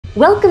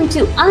Welcome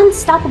to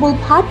Unstoppable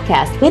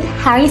Podcast with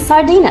Harry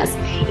Sardinas,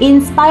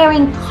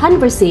 inspiring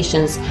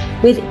conversations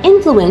with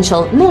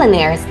influential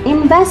millionaires,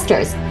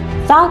 investors,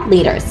 thought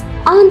leaders,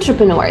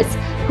 entrepreneurs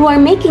who are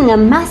making a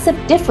massive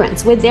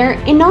difference with their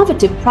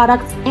innovative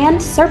products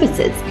and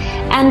services,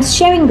 and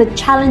sharing the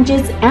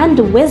challenges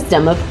and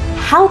wisdom of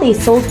how they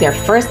sold their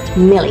first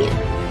million.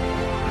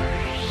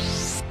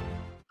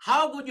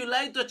 How would you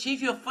like to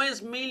achieve your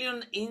first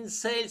million in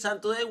sales?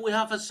 And today we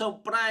have a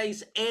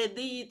surprise, a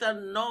digital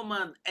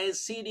nomad, a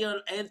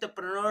serial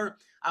entrepreneur,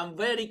 and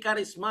very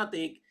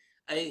charismatic.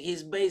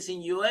 He's based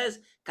in US.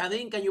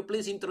 Kadim, can you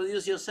please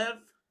introduce yourself?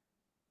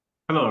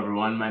 Hello,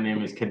 everyone. My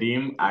name is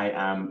Kadim. I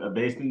am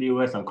based in the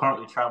US. I'm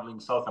currently traveling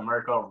South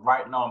America.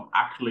 Right now, I'm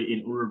actually in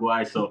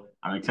Uruguay. So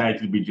I'm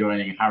excited to be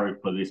joining Harry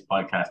for this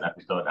podcast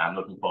episode. I'm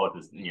looking forward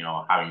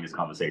to, having this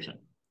conversation.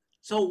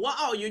 So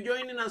wow, you're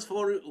joining us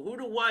for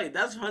Uruguay.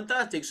 That's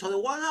fantastic. So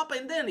what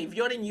happened then? If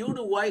you're in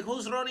Uruguay,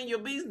 who's running your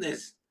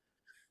business?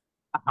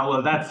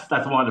 Well, that's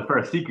one of the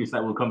first secrets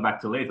that we'll come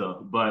back to later.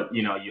 But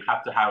you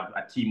have to have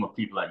a team of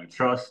people that you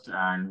trust,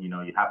 and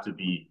you have to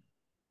be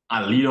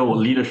a leader.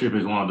 Leadership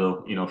is one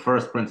of the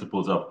first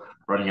principles of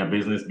running a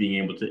business.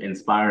 Being able to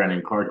inspire and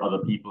encourage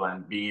other people,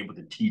 and being able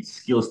to teach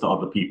skills to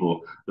other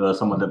people. Those are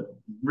some of the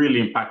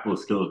really impactful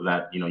skills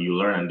that you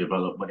learn and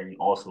develop, but then you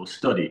also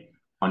study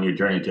on your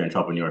journey to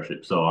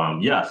entrepreneurship. So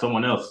yeah,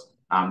 someone else,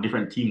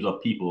 different teams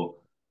of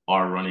people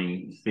are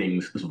running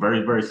things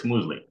very, very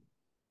smoothly.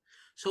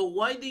 So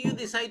why do you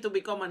decide to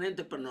become an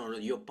entrepreneur?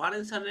 Your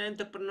parents are an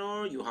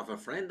entrepreneur. You have a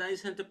friend that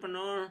is an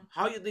entrepreneur.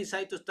 How you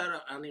decide to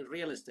start in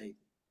real estate?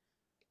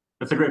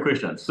 That's a great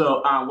question.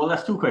 So, well,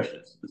 that's two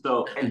questions.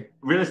 So, and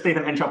real estate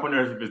and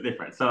entrepreneurship is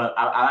different. So,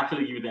 I'll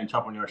actually give you the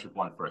entrepreneurship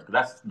one first, because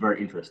that's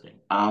very interesting.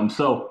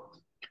 So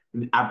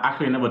I've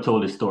actually never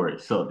told this story.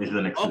 So this is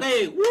an exclusive.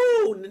 Okay, woo!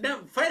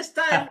 First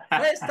time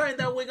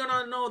that we're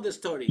gonna know the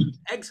story.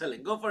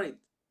 Excellent, go for it.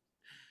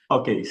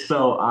 Okay,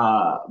 so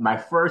my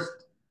first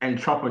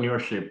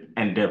entrepreneurship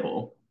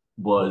endeavor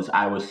was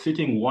I was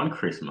sitting one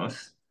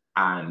Christmas,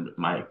 and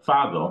my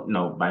father,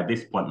 no, by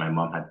this point my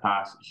mom had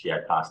passed. She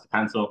had passed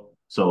cancer,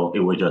 so it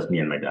was just me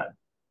and my dad.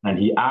 And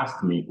he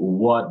asked me,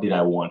 what did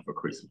I want for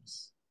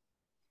Christmas?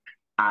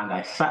 And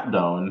I sat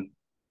down,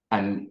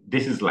 and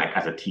this is like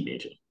as a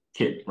teenager,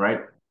 kid, right?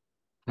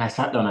 And I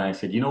sat down and I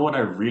said, you know what I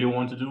really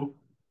want to do?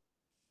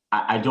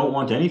 I don't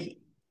want anything.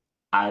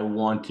 I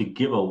want to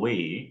give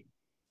away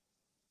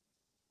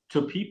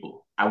to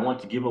people. I want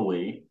to give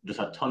away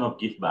just a ton of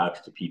gift bags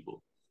to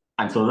people.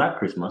 And so that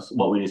Christmas,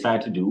 what we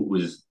decided to do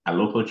was a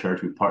local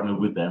church, we partnered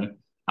with them,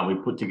 and we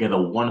put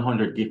together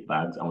 100 gift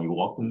bags, and we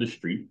walked in the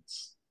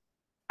streets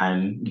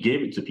and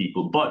gave it to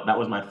people. But that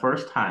was my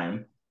first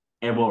time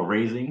ever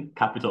raising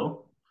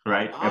capital,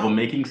 right? Ever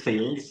making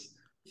sales,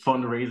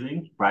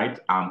 fundraising, right?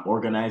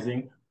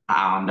 Organizing.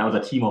 That was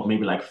a team of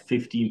maybe like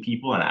 15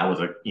 people, and I was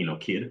a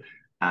kid.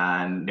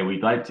 And then we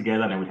got it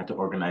together, and then we had to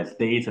organize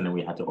dates, and then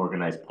we had to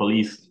organize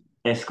police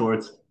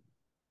escorts.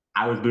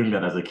 I was doing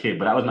that as a kid,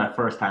 but that was my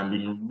first time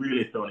being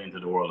really thrown into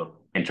the world of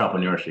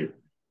entrepreneurship.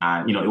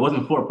 And it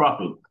wasn't for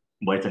profit,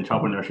 but it's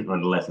entrepreneurship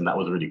nonetheless, and that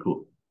was really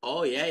cool.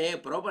 Oh yeah,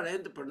 proper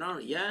entrepreneur.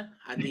 Yeah,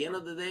 at the end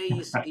of the day,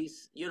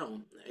 is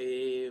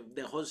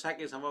the whole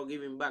cycle is about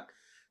giving back.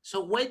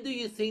 So where do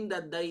you think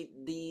that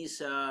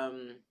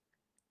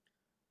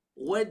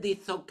where this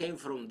thought came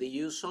from? Did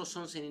you saw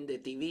something in the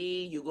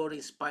TV? You got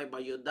inspired by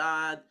your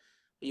dad?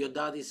 Your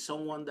dad is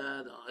someone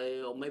that,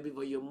 or maybe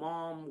by your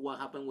mom. What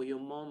happened with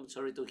your mom?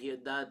 Sorry to hear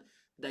that.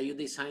 That you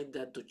decided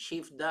that to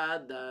shift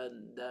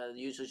that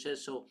you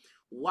suggest. So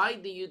why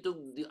do you took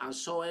at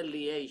so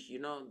early age?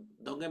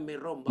 Don't get me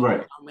wrong, but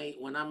Right.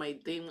 when I'm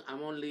 18,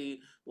 I'm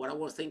only what I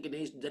was thinking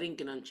is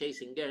drinking and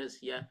chasing girls.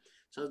 Yeah.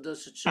 So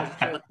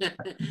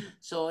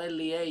so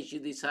early age, you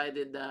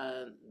decided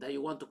that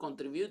you want to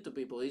contribute to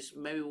people. Is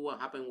maybe what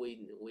happened with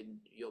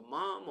your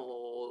mom,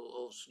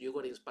 or you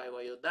got inspired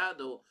by your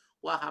dad, or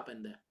what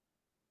happened there?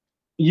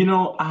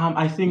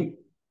 I think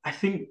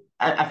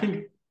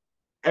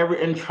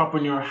every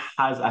entrepreneur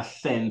has a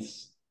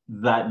sense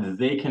that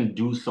they can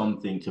do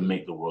something to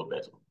make the world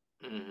better.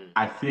 Mm-hmm.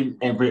 I think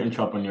every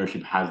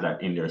entrepreneurship has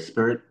that in their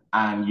spirit.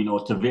 And,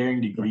 to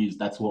varying degrees,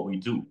 that's what we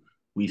do.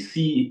 We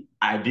see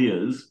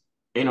ideas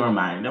in our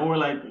mind and we're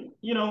like,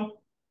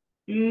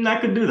 I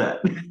could do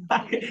that.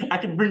 I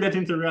could bring that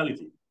into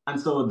reality. And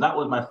so that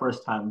was my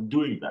first time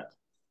doing that.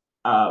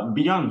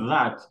 Beyond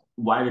that,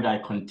 why did I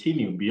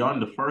continue? Beyond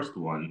the first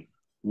one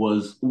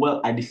was,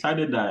 well, I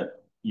decided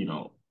that,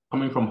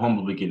 coming from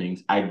humble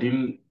beginnings, I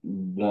didn't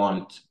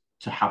want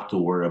to have to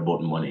worry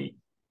about money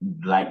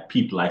like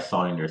people I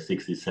saw in their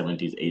 60s,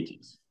 70s,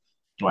 80s,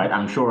 right?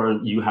 I'm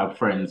sure you have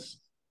friends,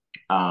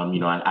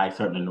 and I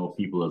certainly know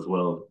people as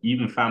well,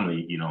 even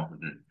family,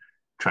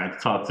 trying to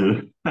talk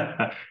to,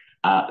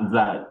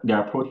 that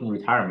they're approaching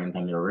retirement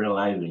and they're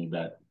realizing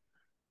that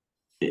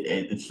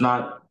it's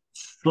not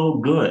so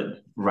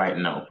good right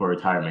now for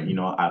retirement.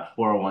 At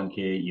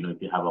 401k,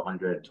 if you have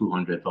 100,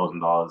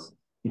 $200,000,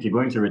 if you're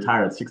going to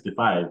retire at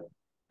 65,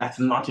 that's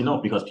not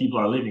enough because people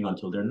are living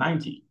until they're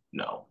 90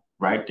 no,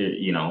 right?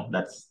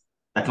 That's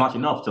That's not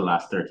enough to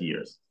last 30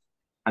 years.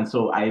 And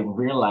so I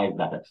realized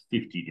that at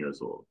 15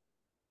 years old,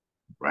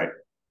 right?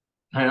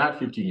 And at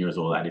 15 years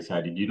old, I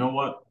decided, you know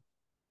what?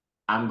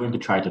 I'm going to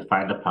try to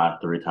find a path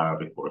to retire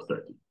before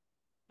 30.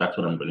 That's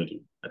what I'm going to do.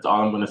 That's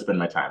all I'm going to spend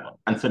my time on.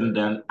 And so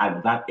then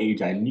at that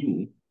age, I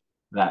knew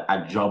that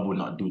a job would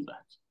not do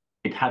that.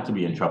 It had to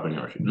be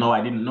entrepreneurship. No,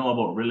 I didn't know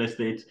about real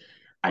estate.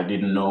 I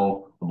didn't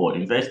know about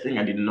investing.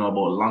 I didn't know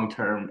about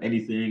long-term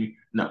anything.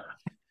 No,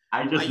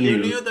 I But just you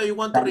knew knew that you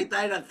want to that,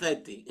 retire at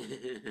 30.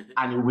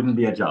 and it wouldn't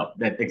be a job.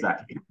 That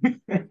exactly.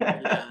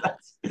 Yeah.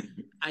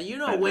 And you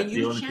know, when That's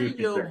the you only two change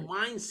things your there.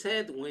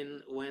 mindset,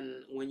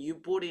 when you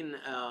put in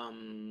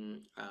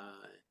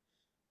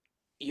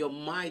your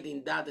mind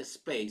in that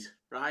space,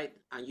 right?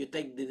 And you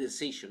take the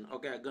decision,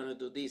 okay, I'm gonna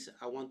do this,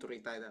 I want to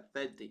retire at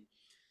 30.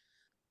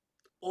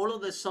 All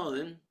of a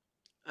sudden,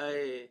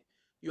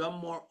 you are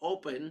more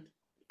open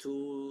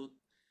to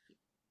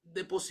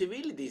the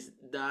possibilities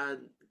that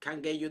can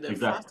get you there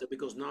Exactly. faster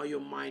because now your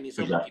mind is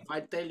open. Exactly. If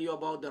I tell you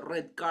about the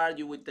red card,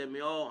 you will tell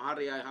me, "Oh,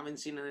 Harry, I haven't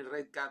seen any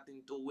red card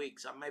in 2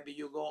 weeks," and maybe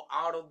you go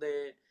out of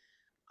the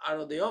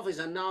office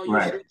and now you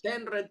Right. see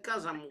 10 red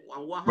cards, and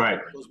what Right.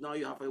 happened? Because now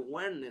you have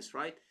awareness,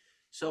 right?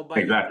 So by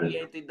you Exactly.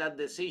 creating that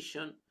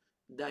decision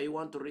that you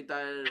want to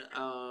retire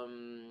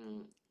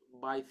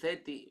by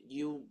 30,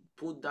 you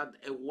put that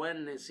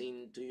awareness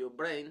into your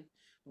brain.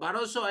 But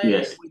also, I agree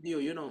Yes. with you,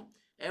 you know,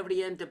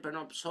 every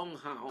entrepreneur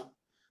somehow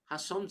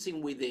has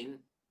something within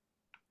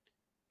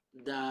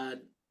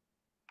that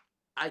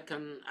I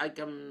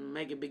can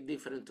make a big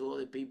difference to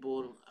other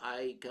people.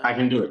 I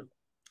can do it. I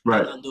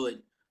Right. can do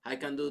it. I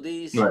can do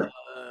this. Right.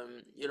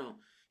 You know,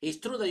 it's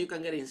true that you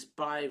can get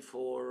inspired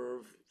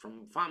from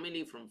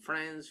family, from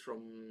friends,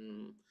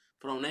 from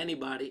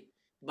anybody,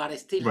 but it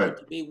still Right. has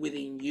to be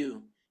within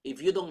you.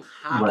 If you don't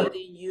have Right. it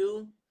in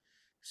you,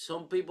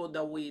 some people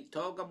that we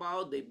talk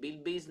about, they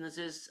build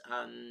businesses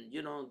and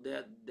you know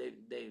they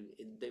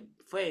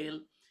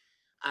fail,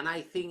 and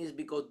I think it's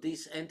because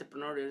this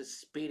entrepreneurial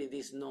spirit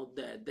is not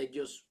there. They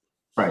just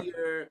Right.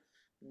 hear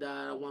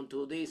that I want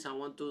to do this, I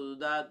want to do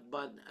that,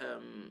 but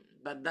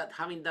that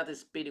having that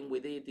spirit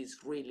with it is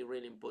really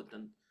really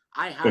important.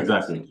 I had it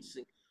Exactly. since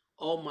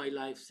all my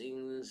life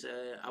since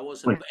I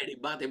was a very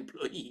bad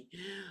employee.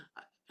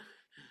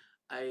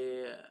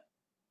 I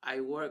I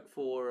worked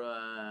for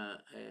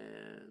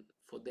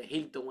the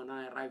Hilton when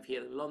I arrived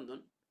here in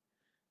London,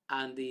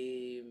 and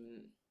the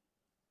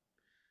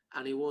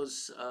and it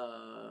was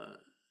a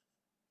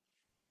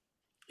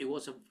it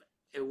was uh,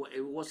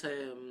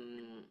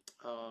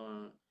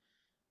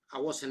 I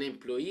was an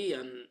employee,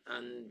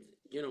 and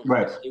you know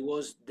Right. it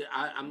was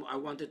I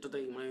wanted to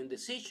take my own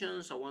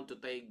decisions. I want to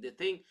take the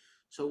thing,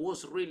 so it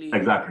was really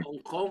Exactly.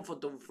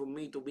 uncomfortable for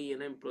me to be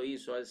an employee.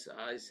 So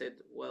I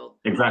said, well,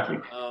 Exactly.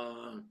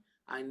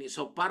 I need,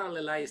 so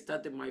parallel I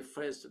started my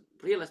first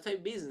real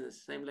estate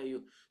business, same like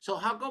you. So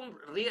how come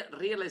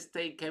real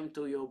estate came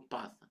to your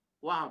path?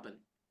 What happened?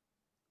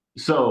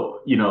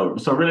 So,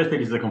 so real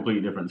estate is a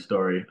completely different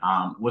story.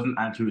 Wasn't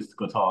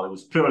altruistic at all. It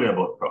was purely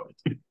about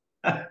profit.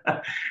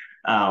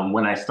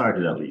 When I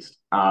started, at least.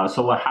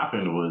 So what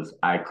happened was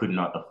I could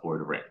not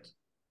afford rent,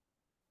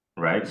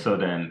 right? So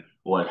then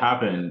what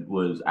happened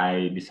was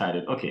I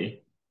decided,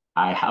 okay,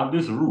 I have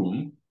this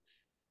room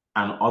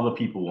and other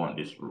people want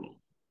this room.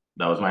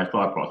 That was my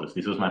thought process.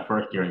 This was my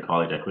first year in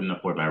college. I couldn't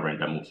afford my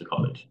rent. I moved to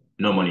college.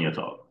 No money at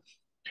all.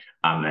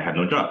 I had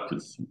no job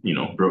because,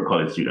 broke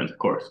college students, of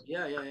course.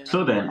 Yeah, yeah, yeah.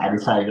 So then I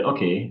decided,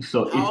 okay,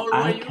 so if How old were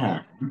I you?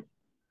 can,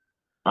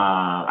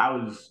 I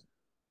was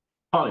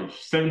college,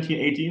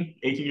 17,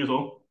 18 years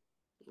old.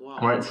 All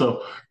Wow. right.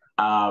 So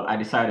I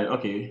decided,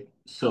 okay,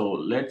 so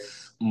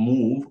let's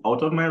move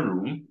out of my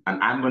room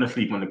and I'm going to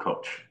sleep on the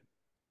couch.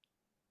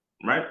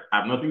 Right? I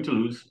have nothing to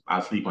lose.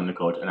 I'll sleep on the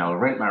couch and I'll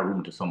rent my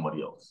room to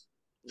somebody else.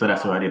 So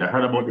that's what I Wow. did. I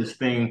heard about this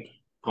thing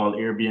called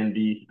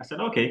Airbnb. I said,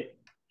 okay,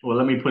 well,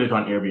 let me put it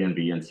on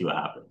Airbnb and see what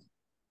happens.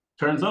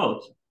 Turns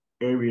out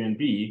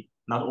Airbnb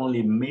not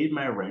only made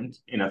my rent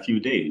in a few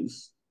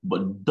days,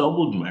 but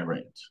doubled my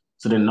rent.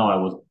 So then now I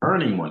was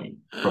earning money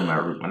from my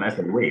room. And I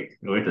said, wait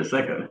a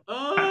second.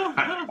 Oh.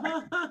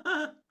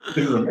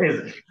 This is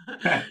amazing.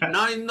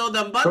 Now it's not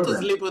that bad So to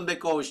then, sleep on the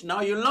couch.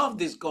 Now you love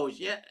this couch,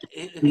 yeah.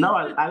 now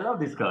I love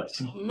this couch.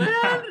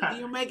 Man,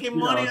 you're making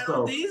money out of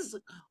So this.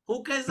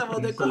 Who cares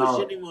about the so couch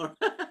now anymore?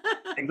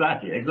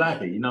 exactly. So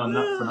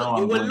now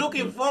You I'm were going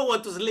looking to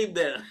forward to sleep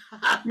there.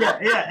 yeah,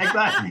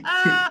 exactly.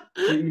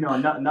 So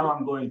now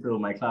I'm going through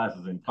my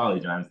classes in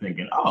college and I'm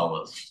thinking, oh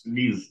well,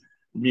 these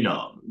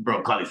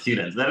broke college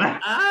students.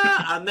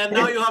 And then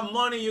now you have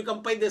money, you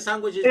can pay the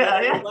sandwiches for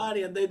Yeah.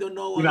 everybody, and they don't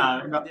know You what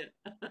know, you no, did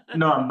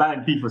no, I'm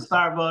buying people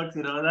Starbucks,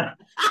 that.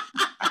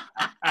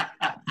 there.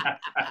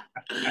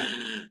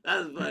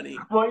 That's funny.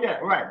 Well, yeah,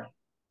 right.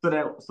 So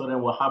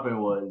then what happened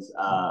was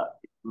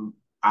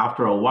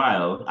after a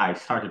while, I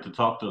started to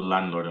talk to the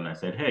landlord and I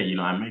said, hey,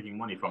 I'm making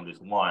money from this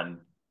one.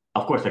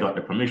 Of course, I got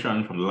the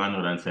permission from the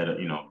landlord and said,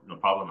 no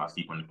problem, I'll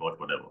sleep on the couch,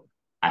 whatever.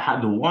 I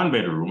had the one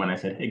bedroom and I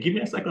said, hey, give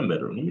me a second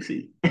bedroom. Let me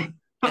see.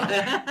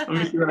 Let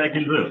me see what I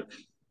can do.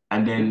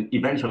 And then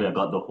eventually I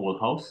got the whole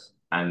house.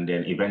 And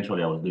then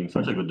eventually I was doing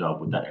such a good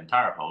job with that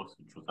entire house,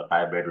 which was a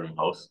 5-bedroom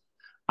house,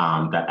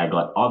 that I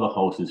got other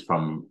houses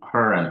from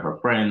her and her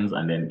friends.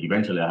 And then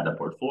eventually I had a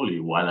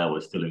portfolio while I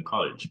was still in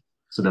college.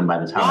 So then by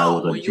the time I Wow,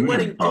 was a when you were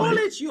junior in in college,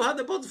 college, you had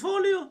the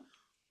portfolio?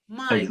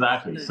 My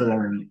exactly. goodness. So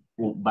then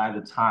by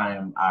the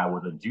time I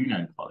was a junior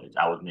in college,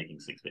 I was making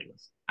 6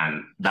 figures.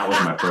 And that was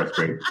my first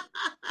break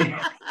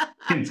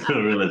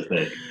into real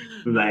estate.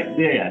 Like,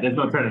 yeah, there's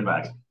no turning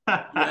back.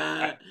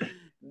 Yeah,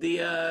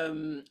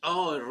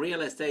 the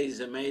real estate is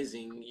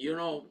amazing. You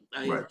know,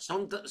 Right,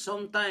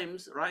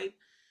 sometimes, right,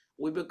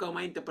 we become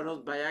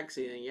entrepreneurs by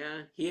accident.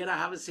 Yeah, here I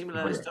have a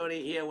similar right,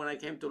 story here when I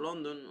came to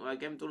London. When I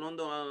came to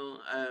London,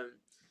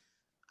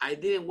 I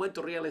didn't went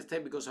to real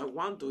estate because I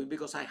want to,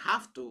 because I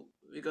have to,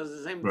 because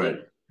the same right,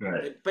 thing.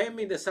 right, They pay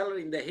me the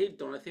salary in the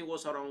Hilton. I think it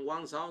was around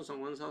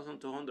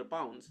 1,200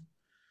 pounds,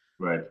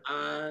 right.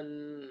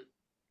 and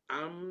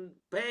I'm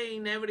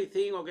paying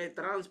everything. Okay,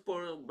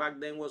 transport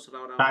back then was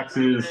around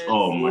Taxes, 100,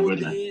 oh my food,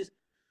 goodness. this,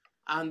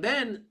 and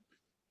then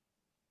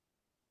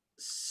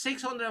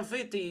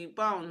 650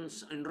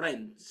 pounds in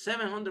rent,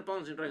 700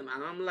 pounds in rent,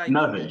 and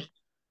Nothing.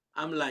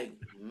 I'm like,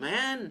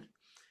 man,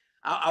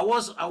 I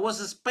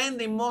was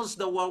spending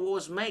most of what I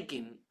was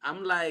making.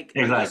 I'm like,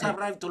 I just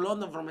Exactly. arrived to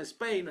London from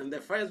Spain, and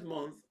the first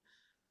month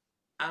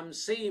I'm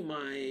seeing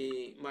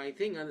my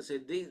thing, and I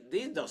said,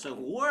 this doesn't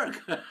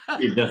work.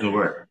 It doesn't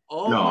work.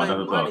 No, not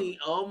at all.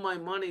 All my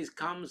money is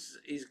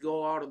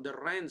go out of the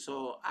rent.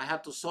 So I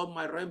had to solve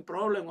my rent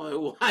problem.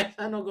 Otherwise,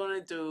 I'm not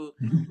going to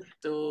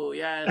so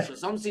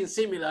something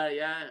similar.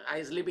 Yeah,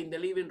 I sleep in the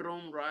living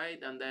room, right,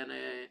 and then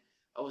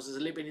I was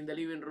sleeping in the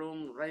living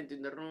room,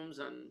 renting the rooms,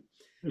 and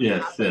it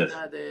Yes, happened yes.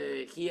 that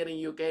here in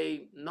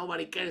UK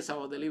nobody cares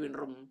about the living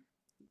room,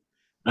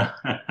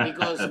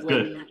 because That's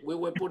good. when we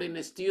were putting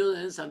the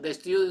students, and the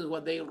students,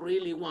 what they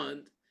really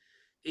want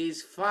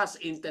is fast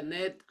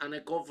internet and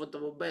a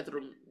comfortable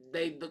bedroom.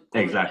 Couldn't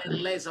care Exactly.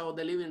 less about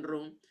the living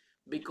room,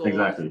 because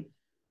Exactly.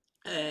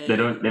 uh, They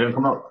don't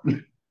come out.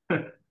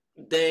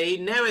 they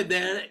never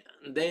there.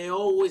 They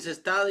always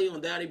study, or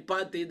they are in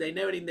party. They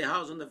never in the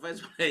house in the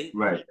first place.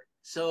 Right,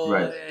 So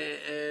right.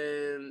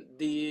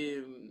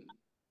 the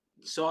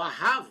so I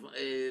have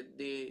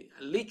the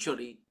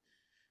literally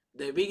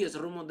the biggest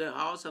room of the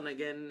house, and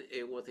again,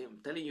 it was, I'm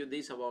telling you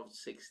this about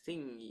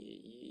 16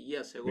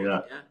 years ago.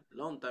 Yeah, Yeah,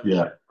 long time ago,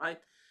 yeah, right?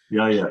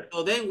 yeah, yeah.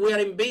 So then we are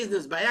in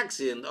business by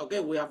accident. Okay,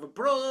 we have a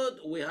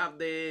product, we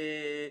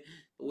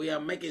are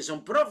making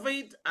some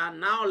profit, and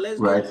now let's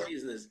go Right, to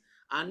business.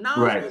 And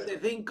now is right. when the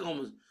thing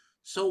comes.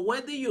 So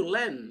where do you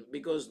learn?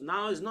 Because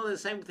now it's not the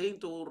same thing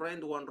to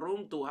rent one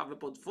room to have a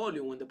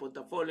portfolio. When the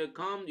portfolio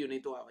comes, you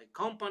need to have a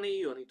company,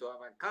 you need to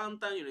have an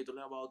accountant, you need to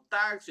learn about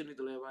tax, you need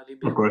to learn about a little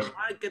bit Of about course.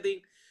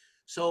 marketing.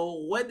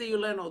 So where do you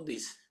learn all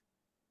this?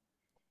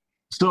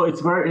 So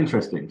it's very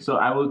interesting. So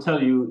I will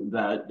tell you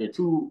that there are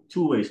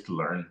two ways to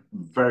learn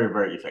very,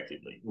 very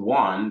effectively.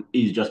 One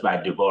is just by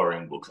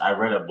devouring books. I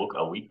read a book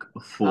a week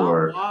Oh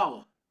for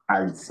wow.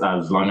 as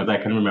long as I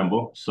can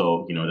remember.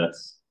 So,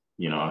 that's,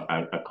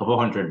 a couple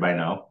hundred by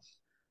now.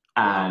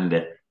 Wow.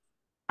 And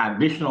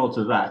additional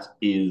to that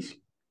is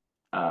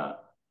uh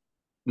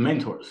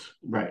mentors,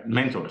 right?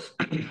 Mentors,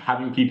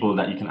 having people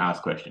that you can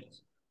ask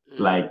questions. Mm,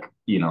 Like,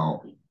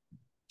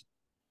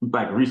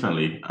 like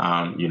recently,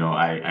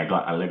 I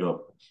got a leg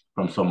up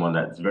from someone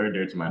that's very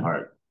dear to my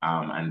heart.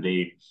 And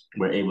they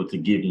were able to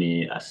give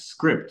me a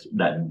script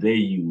that they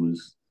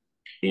use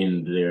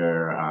in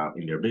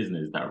their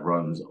business that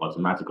runs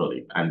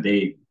automatically. And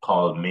they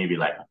called maybe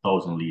like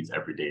 1,000 leads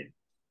every day.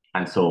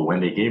 And so when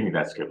they gave me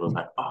that script, I was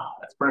like, oh,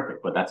 that's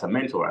perfect. But that's a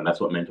mentor, and that's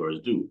what mentors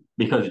do.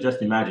 Because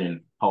just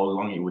imagine how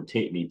long it would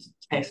take me to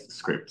test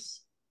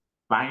scripts,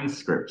 find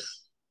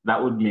scripts.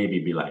 That would maybe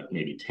be like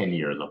maybe 10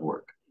 years of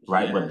work,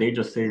 right? But yeah. they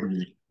just saved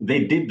me,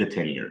 they did the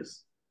 10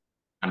 years.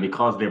 And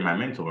because they're my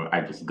mentor,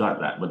 I just got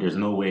that. But there's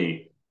no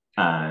way,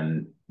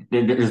 and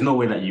there's no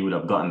way that you would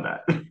have gotten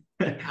that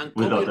And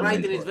without a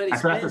copywriting is mentor. very And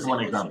so that's just expensive one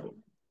also. example.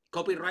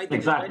 Copywriting is very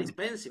Exactly.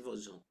 expensive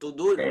also to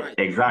do it right.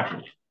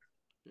 Exactly.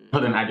 So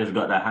Mm. then I just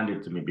got that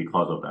handed to me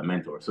because of that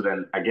mentor. So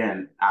then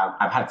again,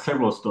 I've had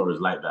several stories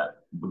like that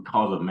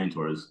because of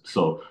mentors.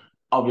 So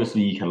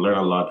obviously you can learn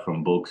a lot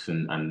from books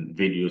and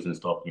videos and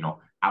stuff.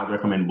 I would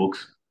recommend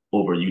books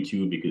over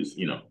YouTube because,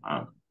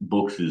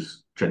 books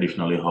is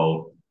traditionally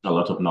how a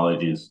lot of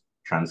knowledge is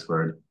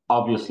transferred.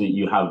 Obviously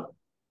you have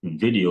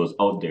videos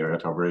out there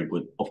that are very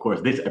good. Of course,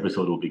 this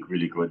episode will be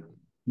really good,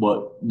 but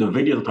the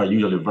videos that are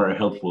usually very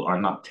helpful are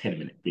not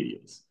 10-minute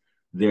videos.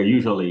 They're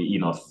usually,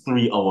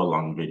 3 hour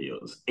long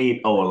videos,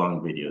 8 hour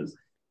long videos.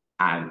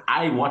 And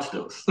I watch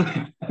those.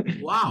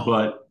 Wow.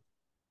 But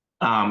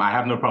I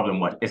have no problem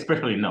watching,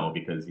 especially now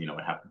because,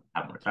 I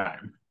have more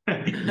time.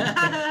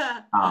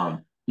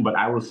 But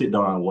I will sit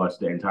down and watch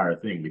the entire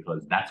thing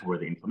because that's where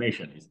the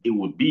information is. It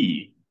would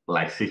be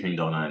like sitting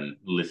down and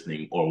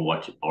listening or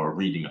watching or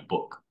reading a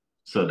book.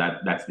 So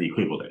that's the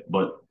equivalent.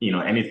 But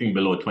anything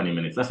below 20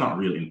 minutes, that's not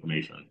real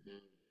information.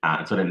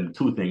 So then the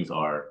two things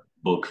are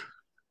books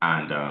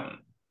and um,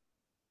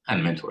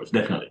 and mentors,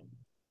 definitely.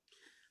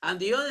 And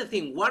the other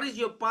thing, what is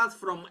your path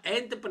from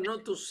entrepreneur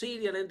to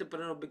serial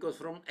entrepreneur? Because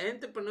from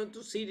entrepreneur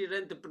to serial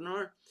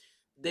entrepreneur,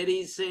 there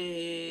is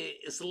a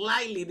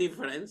slightly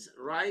difference,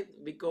 right?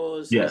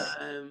 Because Yes.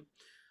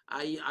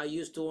 I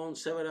used to own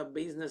several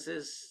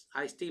businesses.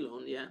 I still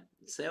own, yeah,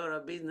 several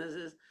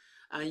businesses.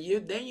 And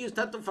you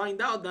start to find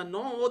out that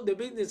not all the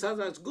businesses are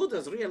as good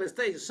as real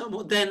estate. Some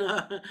of them,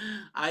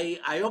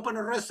 I open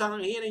a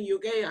restaurant here in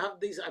UK. I have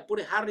this. I put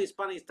a Harry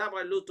Spanish tab.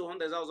 I lose Oh,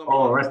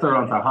 $200,000.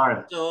 restaurants are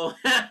hard. So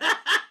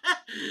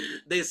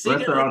the serial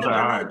Restaurants are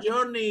entrepreneur hard.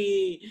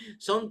 journey,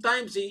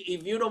 sometimes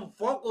if you don't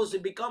focus,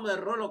 it becomes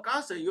a roller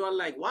coaster. You are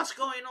like, what's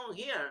going on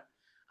here?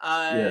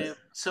 Yes.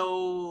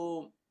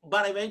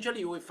 But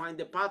eventually you will find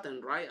the pattern,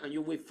 right? And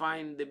you will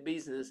find the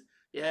business.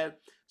 Yeah.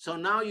 So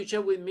now you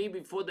share with me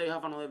before they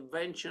have another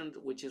venture,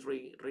 which is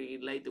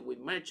related with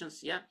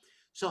merchants. Yeah.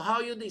 So how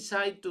you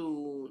decide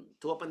to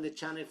open the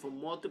channel for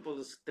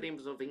multiple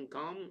streams of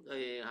income,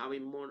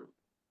 having more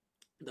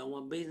than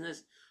one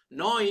business,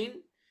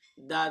 knowing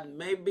that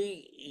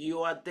maybe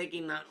you are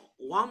taking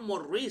one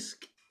more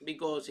risk,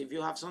 because if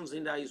you have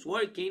something that is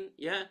working,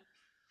 yeah,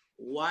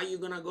 why you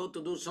gonna go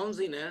to do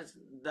something else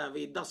that if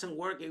it doesn't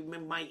work, it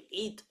might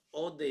eat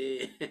all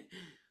the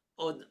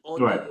all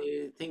Right.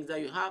 the things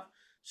that you have.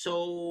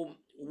 So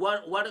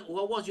what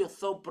was your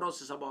thought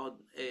process about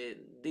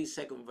this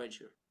second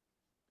venture?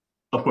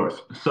 Of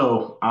course.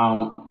 So,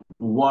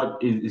 what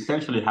is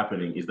essentially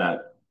happening is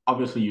that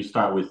obviously you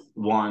start with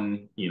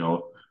one,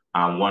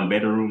 one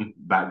bedroom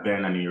back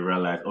then, and you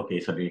realize, okay,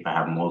 so then if I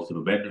have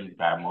multiple bedrooms,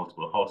 if I have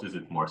multiple houses,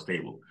 it's more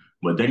stable.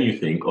 But then you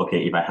think,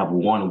 okay, if I have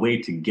one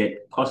way to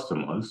get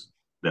customers,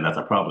 then that's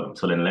a problem.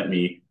 So then let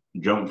me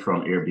jump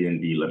from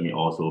Airbnb. Let me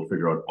also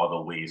figure out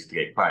other ways to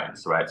get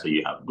clients, right? So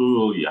you have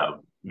Google, you have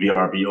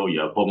VRBO, you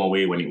have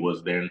HomeAway when it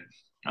was then,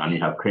 and you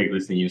have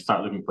Craigslist, and you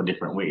start looking for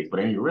different ways.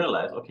 But then you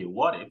realize, okay,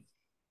 what if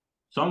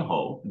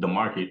somehow the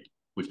market,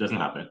 which doesn't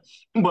happen,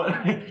 but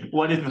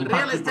what if the Real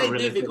market for estate real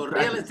estate difficult.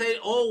 Real crashes? estate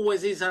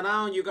always is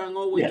around. You can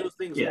always Yeah, do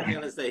things with yeah.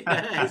 real estate.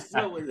 It's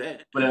always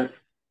there. But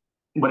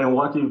then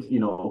what if,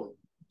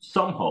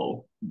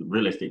 somehow the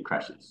real estate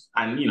crashes?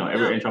 And, every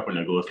Yeah.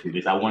 entrepreneur goes through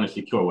this. I want to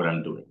secure what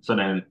I'm doing. So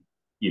then,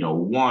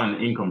 one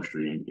income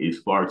stream is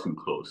far too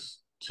close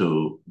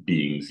to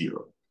being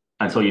zero.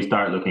 And so you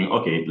start looking,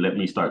 okay, let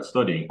me start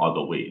studying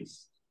other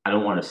ways. I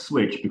don't want to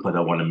switch because I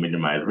want to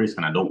minimize risk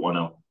and I don't want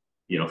to,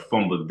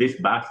 fumble this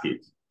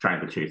basket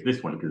trying to chase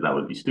this one because that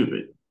would be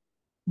stupid.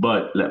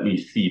 But let me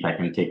see if I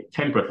can take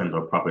 10%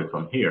 of profit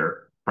from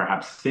here,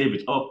 perhaps save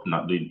it up,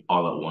 not do it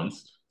all at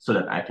once, so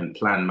that I can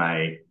plan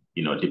my,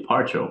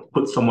 departure,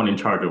 put someone in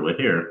charge over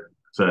here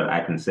so that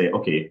I can say,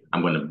 okay,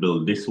 I'm going to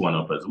build this one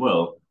up as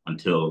well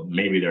until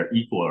maybe they're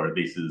equal or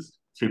this is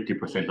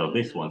 50% of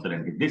this one. So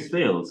then if this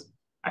fails,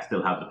 I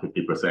still have the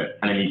 50%.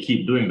 And then you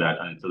keep doing that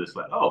until it's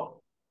like,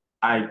 oh,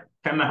 I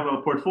kind of have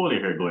a portfolio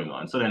here going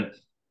on. So then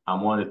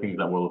one of the things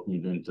that we're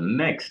looking into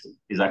next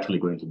is actually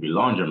going to be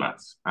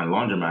laundromats. And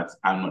laundromats,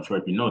 I'm not sure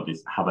if you know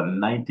this, have a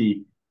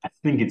 90, I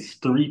think it's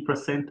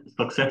 3%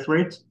 success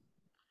rate. It's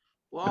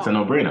a Wow.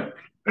 no-brainer.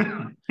 That's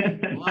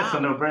a Wow.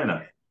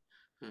 no-brainer.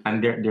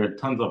 And there are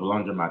tons of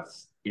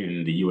laundromats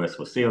in the US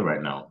for sale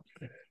right now.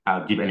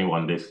 I'll give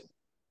anyone this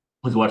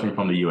who's watching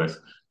from the US.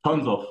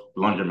 Tons of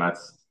laundromats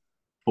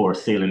for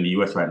sale in the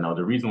US right now.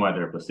 The reason why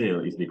they're for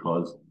sale is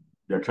because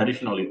they're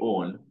traditionally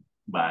owned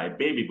by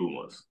baby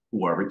boomers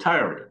who are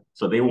retiring.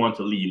 So they want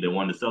to leave, they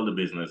want to sell the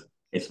business.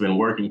 It's been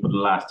working for the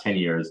last 10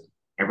 years.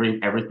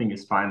 Everything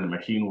is fine. The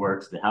machine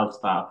works, the house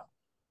staff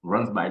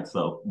runs by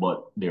itself,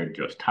 but they're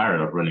just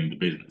tired of running the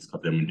business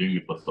because they've been doing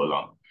it for so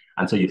long.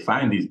 And so you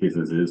find these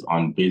businesses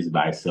on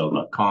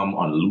bizbuysell.com,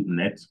 on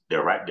LoopNet.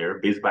 They're right there,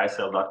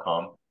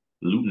 bizbuysell.com,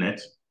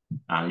 LoopNet.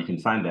 You can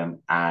find them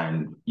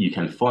and you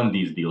can fund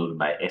these deals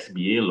by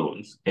SBA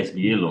loans.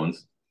 SBA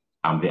loans,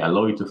 they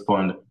allow you to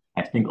fund,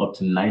 I think, up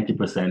to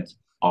 90%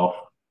 of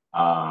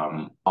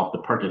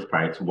the purchase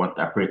price once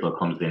the appraisal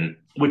comes in,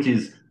 which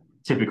is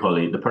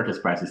typically the purchase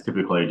price is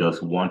typically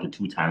just 1 to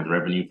 2 times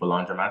revenue for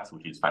laundromats,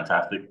 which is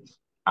fantastic.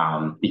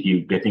 If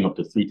you're getting up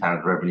to 3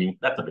 times revenue,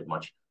 that's a bit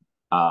much.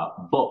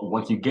 But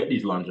once you get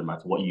these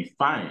laundromats, what you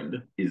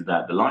find is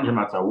that the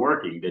laundromats are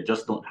working, they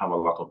just don't have a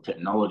lot of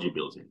technology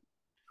built in.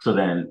 So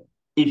then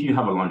if you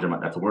have a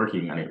laundromat that's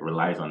working and it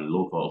relies on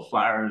local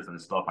flyers and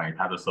stuff and it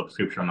has a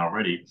subscription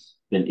already,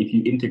 then if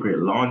you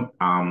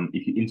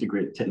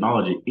integrate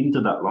technology into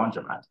that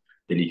laundromat,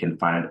 then you can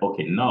find,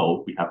 okay,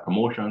 now we have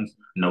promotions,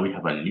 now we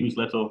have a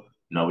newsletter,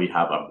 now we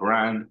have a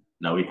brand,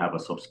 now we have a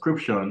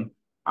subscription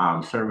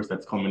service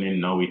that's coming in,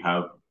 now we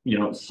have,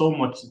 so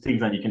much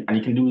things that you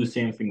can do the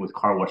same thing with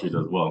car washes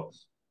as well.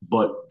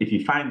 But if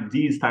you find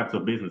these types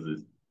of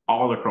businesses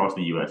all across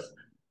the US,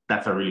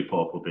 that's a really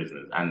powerful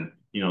business. And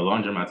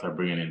laundromats are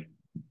bringing in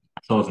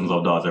thousands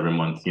of dollars every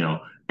month,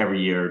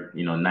 every year,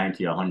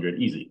 90, 100,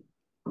 easy.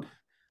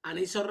 And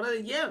it's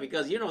already, yeah,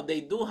 because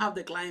they do have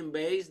the client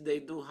base, they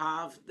do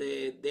have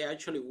they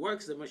actually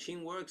works, the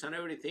machine works and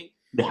everything.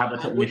 They have a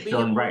And would be a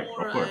technician, right?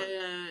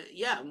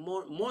 Of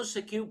more course. more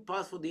secure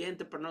path for the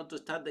entrepreneur to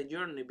start the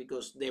journey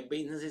because their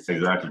business is actually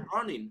Exactly.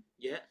 running.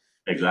 Yeah.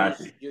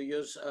 Exactly. You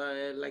just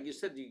like you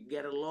said, you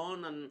get a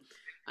loan and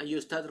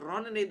you start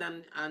running it,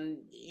 and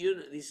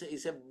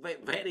it's a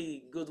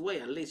very good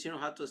way. At least you know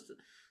how to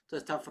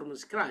start from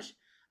scratch.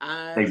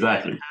 And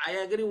Exactly. I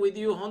agree with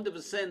you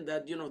 100%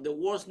 that the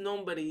worst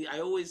number. I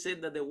always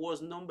said that the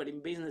worst number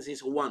in business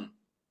is one.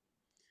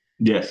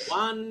 Yes.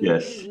 One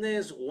Yes.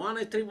 business,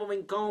 one stream of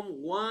income,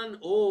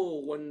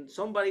 when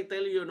somebody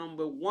tell you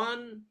number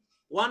one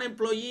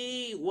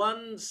employee,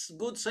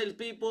 good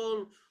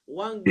salespeople,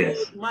 one good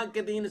Yes.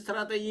 marketing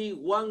strategy,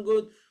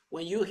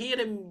 when you hear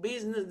in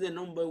business the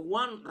number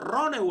one,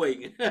 run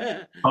away.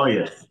 Oh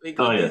yes. Oh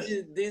Because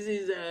yes. this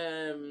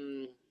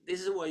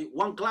is why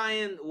one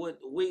client would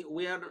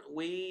we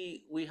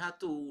had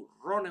to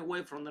run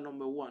away from the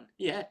number one.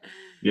 Yeah,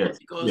 Yes.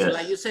 because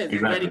like you Yes. said,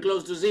 it's very Exactly.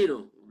 close to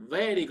zero,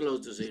 very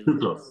close to It's zero. too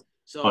close.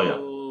 Oh yeah.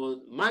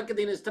 So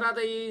marketing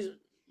strategies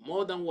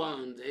more than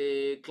one,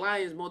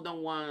 clients more than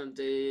one,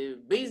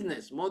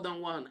 business more than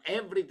one,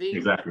 everything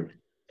Exactly.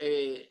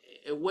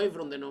 away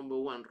from the number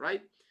one,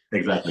 right? But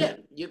Exactly. yeah,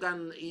 you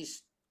can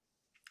is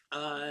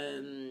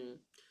um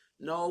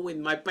no, with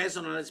my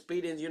personal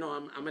experience,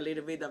 I'm a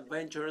little bit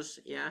adventurous.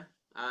 Yeah,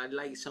 I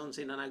like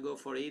something and I go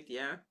for it.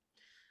 Yeah,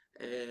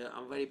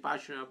 I'm very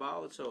passionate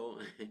about. So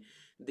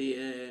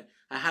the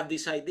I have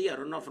this idea. I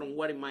don't know from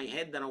where in my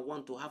head that I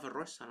want to have a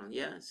restaurant.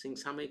 Yeah,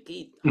 since I'm a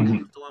kid, I Mhm.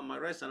 wanted to have my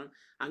restaurant.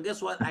 And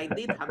guess what? I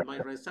did have my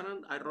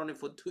restaurant. I run it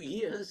for 2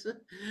 years,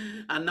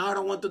 and now I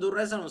don't want to do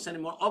restaurants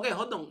anymore. Okay,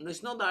 hold on.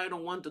 It's not that I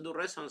don't want to do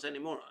restaurants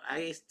anymore.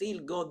 I still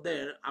go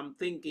there. I'm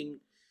thinking,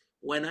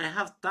 when I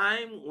have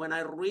time, when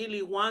I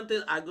really want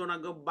it, I'm gonna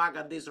go back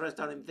at this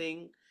restaurant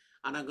thing,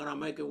 and I'm gonna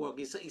make it work.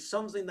 It's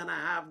something that I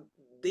have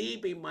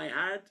deep in my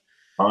heart,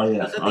 Oh yeah.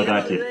 because at I the end of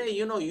got the you. day,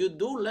 you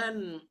do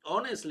learn,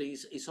 honestly,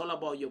 it's all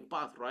about your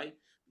path, right?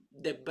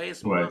 The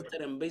best Right.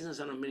 master in business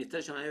and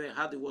administration I ever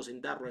had, it was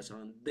in that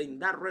restaurant. In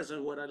that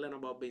restaurant where I learned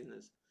about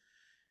business.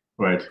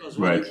 Right. Because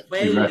when you Right.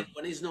 fail, Exactly.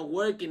 when it's not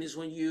working, is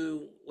when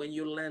you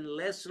learn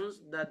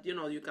lessons that you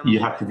can You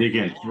apply have to for dig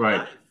your in. whole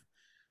Right. life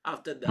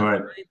after that,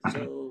 Right. right?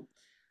 So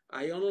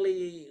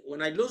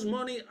when I lose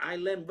money, I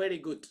learn very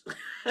good.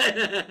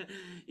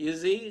 You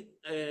see,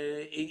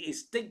 it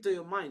stick to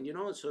your mind,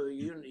 so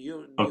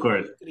Of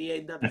course. you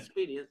create that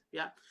experience.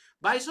 Yeah,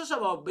 but it's also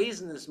about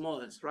business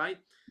models, right?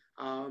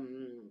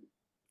 um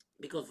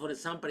because, for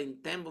example,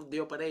 in terms of the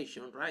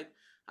operation, right,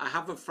 I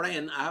have a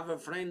friend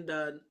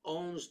that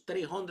owns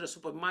 300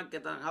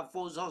 supermarkets and have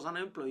 4,000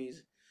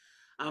 employees.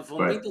 And for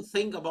me Right. to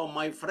think about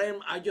my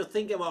friend, I just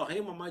think about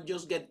him, I might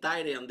just get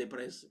tired and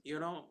depressed.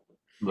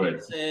 Right.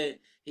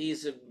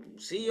 He's a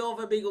CEO of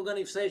a big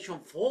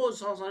organization,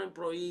 4,000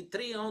 employees,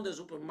 300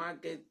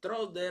 supermarkets,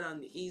 trust there,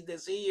 and he's the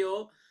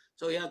CEO.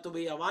 So he had to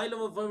be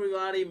available for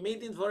everybody,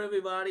 meetings for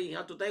everybody. He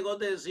had to take all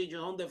the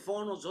decisions on the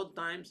phone or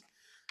sometimes.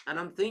 And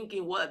I'm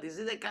thinking, what, this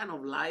is the kind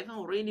of life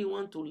I really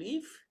want to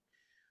live?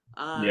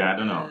 Yeah. And I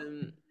don't know.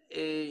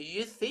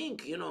 you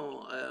think,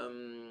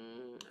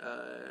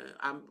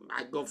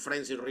 I got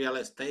friends in real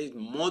estate,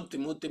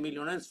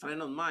 multi-millionaires,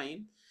 friend of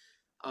mine,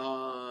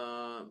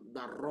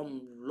 that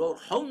run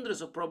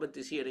hundreds of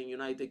properties here in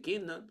United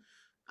Kingdom.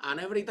 And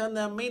every time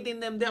I'm meeting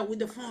them, they're with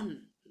the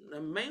phone.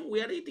 Man,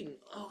 we are eating.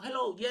 Oh,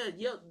 hello, yeah,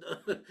 yeah.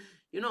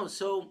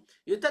 So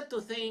you start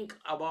to think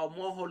about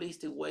more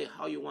holistic way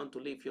how you want to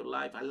live your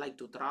life. I like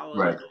to travel a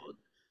Right. lot.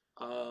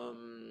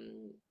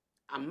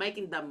 And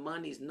making that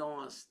money is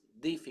not as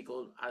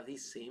difficult as it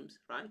seems,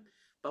 right?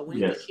 But we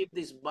need to Yes. keep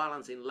this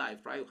balance in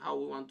life, right? How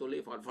we want to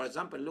live. For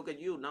example, look at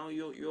you now.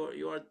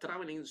 You are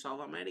traveling in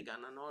South America,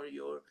 and I know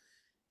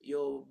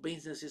your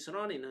business is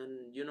running,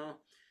 and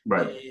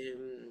Right.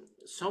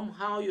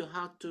 somehow you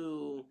have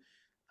to.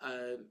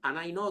 And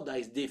I know that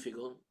it's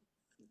difficult.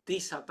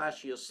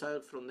 Disattach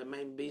yourself from the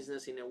main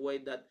business in a way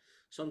that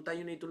sometimes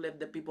you need to let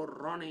the people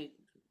run it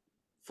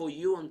for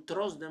you and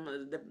trust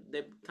them.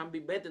 They can be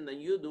better than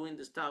you doing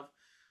the stuff.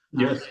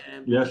 And Yes.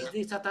 Yes.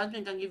 this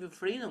attachment can give you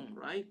freedom,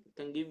 right?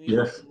 Can give you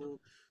Yes.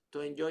 to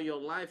enjoy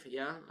your life.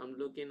 Yeah, I'm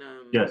looking.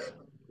 Yes.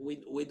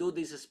 We do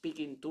these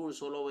speaking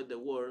tours all over the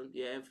world.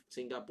 Yeah,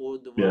 Singapore,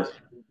 Dubai, Yes.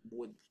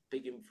 with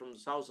speaking from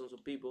thousands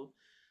of people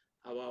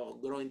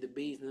about growing the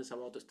business,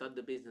 about to start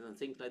the business and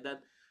things like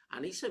that.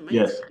 And it's amazing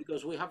Yes.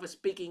 because we have a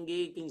speaking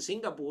gig in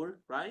Singapore,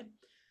 right?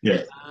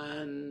 Yes.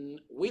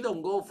 And we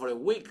don't go for a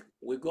week;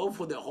 we go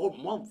for the whole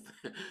month.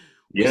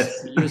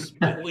 Yes.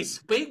 We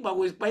speak, but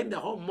we spend the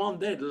whole month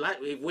there. Like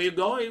if we're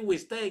going, we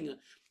staying.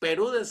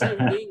 Peru, the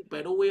same thing.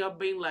 Peru, we have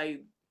been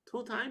like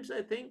 2 times,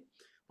 I think.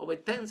 Over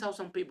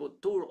 10,000 people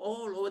tour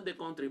all over the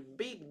country.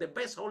 Big, the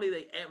best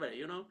holiday ever.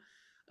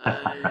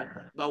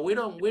 But we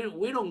don't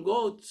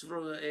go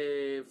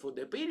for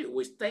the period.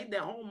 We stay the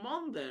whole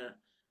month there.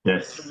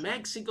 Yes.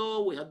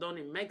 Mexico, we have done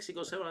in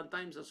Mexico several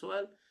times as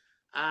well,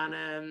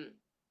 and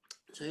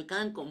so you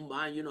can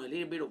combine, a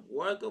little bit of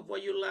work of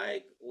what you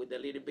like with a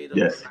little bit of,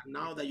 Yes.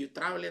 now that you're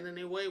traveling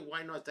anyway,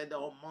 why not stay the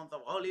whole month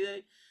of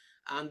holiday?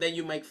 And then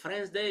you make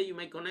friends there, you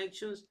make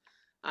connections.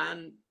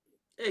 And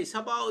it's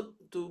about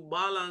to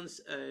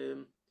balance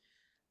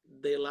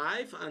the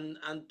life and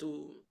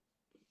to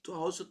to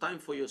also time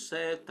for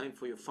yourself, time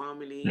for your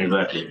family, time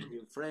Exactly. for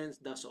your friends.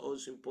 That's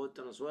also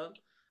important as well.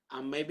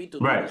 And maybe to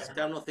do Right. this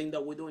kind of thing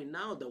that we're doing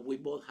now, that we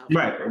both have to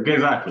Right.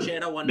 Exactly.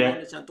 share our That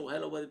knowledge and to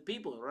help other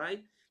people,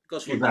 right?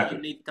 Because for that you exactly.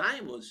 need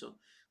time also.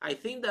 I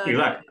think that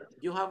Exactly.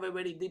 you have a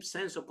very deep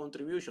sense of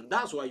contribution.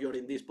 That's why you're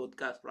in this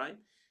podcast, right?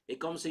 It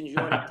comes in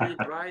you're a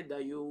kid, right?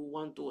 That you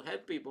want to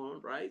help people,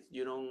 right?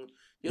 Yes.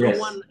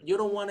 You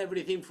don't want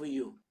everything for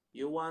you.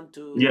 You want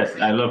to Yes,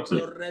 I love you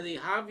to. already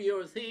have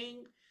your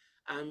thing,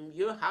 and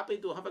you're happy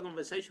to have a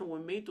conversation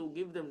with me to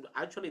give them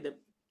actually the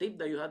tip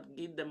that you had to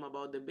give them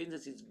about the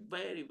business is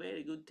very,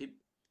 very good tip.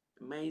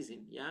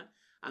 Amazing, yeah.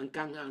 And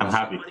I'm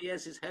happy. somebody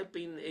else is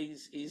helping,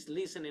 is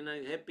listening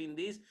and helping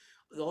this,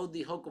 all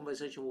the whole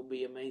conversation will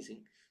be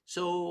amazing.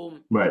 So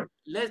Right.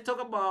 let's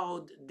talk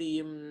about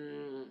the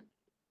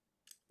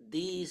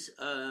these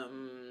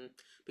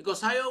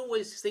because I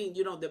always think,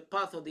 the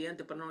path of the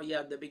entrepreneur,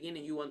 yeah, at the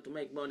beginning you want to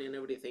make money and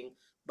everything,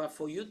 but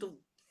for you to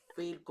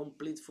feel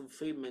complete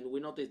fulfillment, we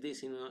notice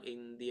this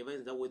in the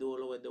events that we do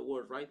all over the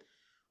world, right?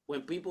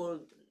 When people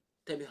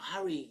tell me,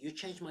 Harry, you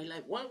changed my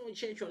life. Why would you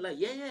change your life?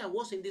 Yeah, I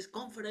was in this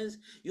conference.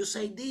 You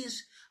say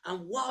this,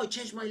 and wow, it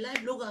changed my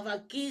life. Look, I have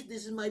a kid.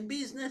 This is my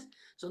business.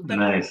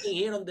 Sometimes I'm Nice. walking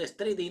here on the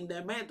street in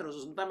the metro.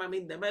 So sometimes I'm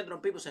in the metro,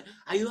 and people say,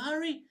 are you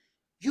Harry?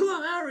 You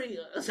are Harry.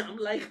 So I'm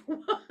like,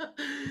 what?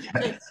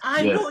 Say, Yes.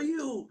 I know Yes.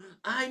 you.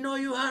 I know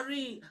you,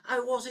 Harry. I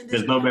was in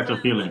this There's no better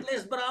conference with feeling.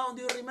 Les Brown.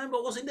 Do you remember?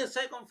 I was in the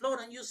second floor,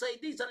 and you say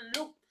this, and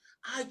look,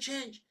 I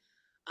changed.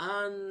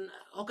 And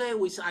okay,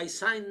 I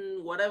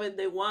sign whatever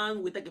they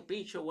want, we take a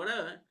picture,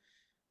 whatever.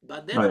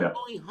 But then Oh I'm yeah.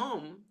 going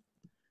home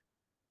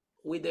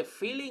with the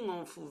feeling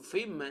of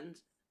fulfillment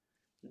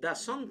that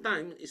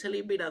sometimes is a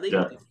little bit Yeah.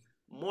 addictive,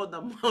 more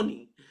than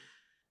money.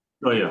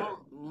 Oh yeah.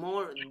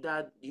 More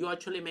that you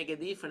actually make a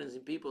difference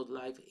in people's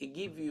life. It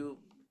give you,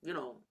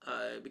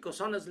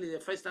 because honestly, the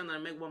first time I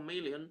make 1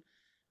 million,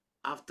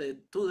 after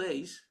 2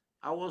 days,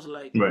 I was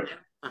like, Right.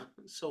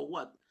 so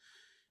what?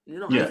 I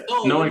Yeah.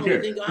 thought, No one you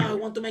cares. think, I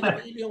want to make a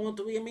million, I want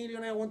to be a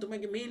millionaire, I want to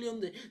make a million,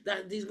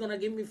 that this is going to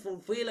give me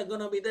fulfill, I'm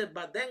going to be there.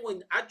 But then when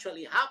it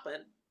actually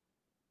happened,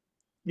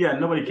 Yeah.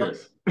 Nobody what?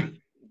 cares.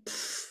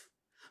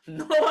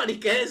 Nobody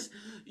cares.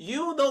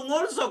 You don't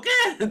also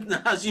care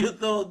as you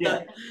thought Yeah.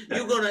 that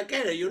you're going to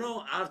care.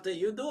 After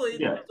you do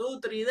it, Yeah. 2,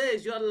 3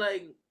 days, you're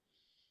like,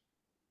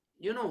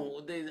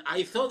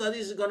 I thought that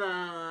this is going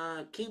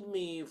to keep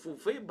me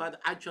fulfilled, but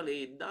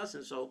actually it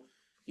doesn't. So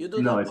you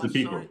do No, that. it's the But so,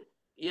 people.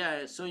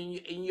 yeah, so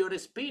in your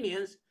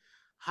experience,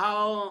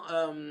 how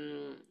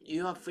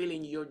you are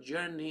feeling your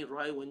journey,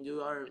 right? When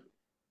you are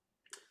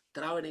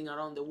traveling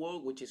around the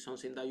world, which is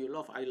something that you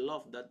love. I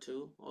love that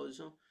too,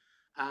 also.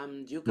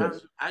 You can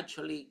Yes.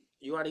 actually,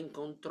 you are in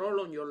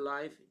control on your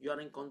life. You are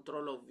in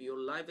control of your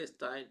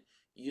lifestyle.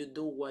 You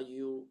do what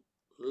you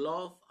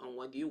love and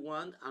what you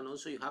want, and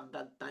also you have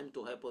that time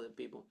to help other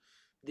people.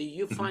 Do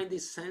you Mhm. find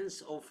this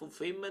sense of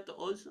fulfillment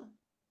also?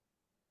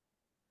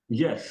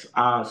 Yes.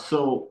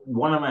 So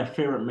one of my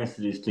favorite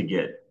messages to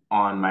get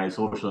on my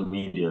social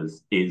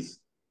medias is,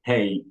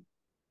 "Hey,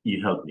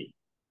 you helped me,"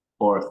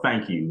 or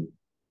 "Thank you,"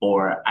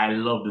 or "I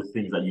love the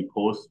things that you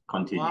post.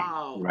 Continue."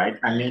 Wow. Right?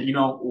 And then,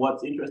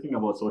 what's interesting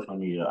about social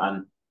media,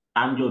 and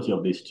I'm guilty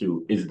of this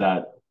too, is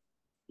that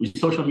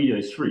social media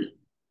is free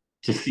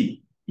to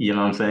see. You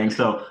know what I'm saying?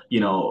 So,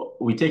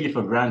 we take it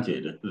for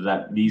granted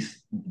that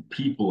these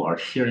people are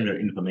sharing their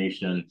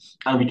information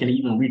and we can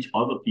even reach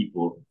other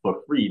people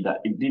for free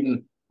that it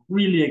didn't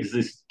really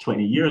exist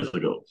 20 years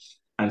ago.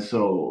 And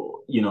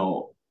so,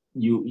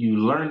 you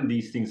learn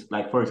these things.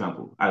 Like, for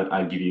example,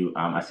 I'll give you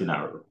a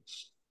scenario.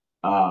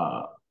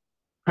 Uh,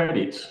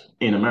 Credit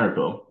in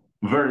America,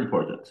 very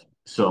important.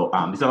 So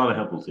this is another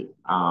helpful tip.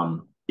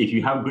 If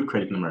you have good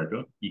credit in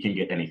America, you can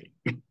get anything.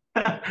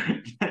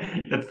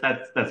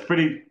 That's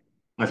pretty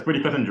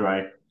cut and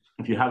dry.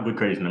 If you have good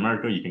credit in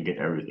America, you can get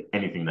everything,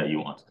 anything that you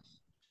want.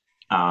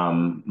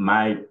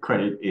 My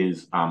credit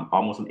is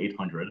almost an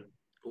 800, and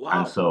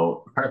Wow.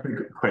 so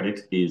perfect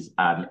credit is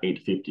an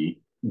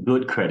 850.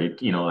 Good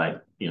credit,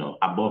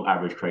 above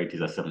average credit is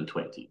a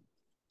 720.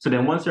 So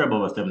then once you're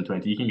above a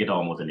 720, you can get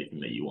almost anything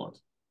that you want.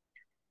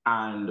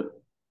 And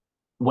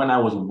when I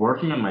was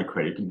working on my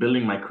credit,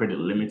 building my credit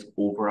limits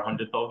over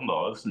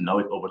 $100,000, now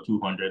it's over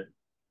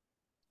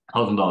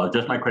 $200,000,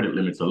 just my credit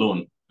limits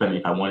alone. Then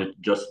if I wanted to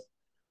just,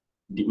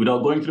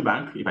 without going to the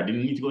bank, if I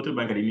didn't need to go to the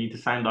bank, I didn't need to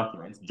sign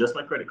documents, just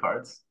my credit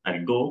cards, I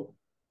could go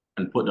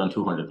and put down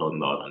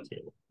 $200,000 on the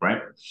table,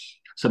 right?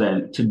 So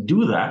then to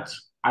do that,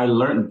 I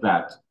learned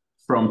that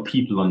from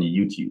people on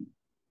YouTube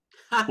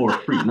for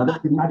free. Now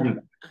just imagine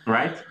that,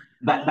 right?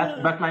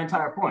 That's my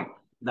entire point.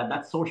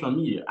 That's social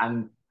media,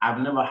 and I've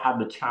never had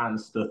the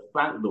chance to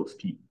thank those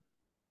people.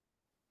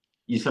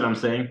 You see what I'm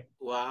saying?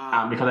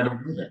 Wow. Because I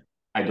don't know them.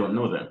 I don't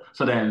know them.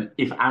 So then,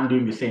 if I'm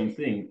doing the same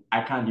thing,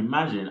 I can't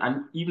imagine.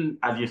 And even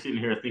as you're sitting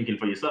here thinking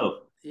for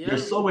yourself, Yeah.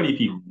 there's so many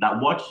people that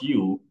watch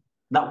you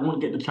that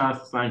won't get the chance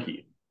to thank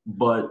you.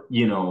 But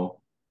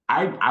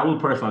I will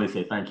personally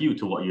say thank you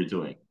to what you're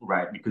doing,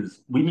 right?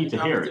 Because we need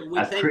to hear it We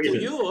as thank to you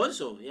creators.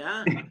 also,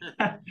 yeah.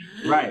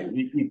 Right.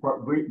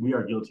 We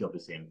are guilty of the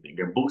same thing.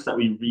 There are books that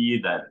we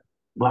read that,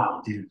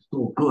 wow, this is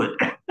so good.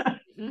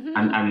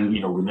 And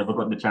we never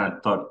got the chance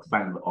to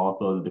thank the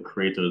authors, the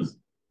creators.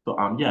 So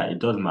yeah, it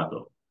does matter.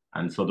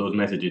 And so those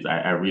messages,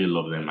 I really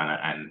love them,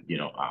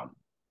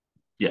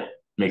 yeah,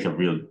 makes a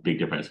real big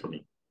difference for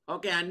me.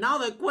 Okay, and now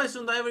the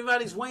question that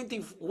everybody's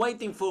waiting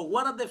for: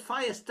 what are the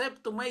 5 steps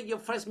to make your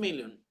first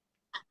million?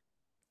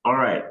 All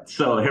right,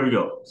 so here we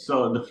go.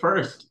 So the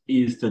first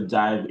is to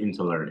dive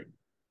into learning.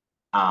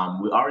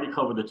 We already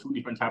covered the two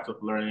different types of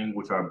learning,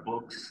 which are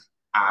books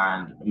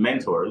and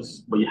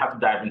mentors, but you have to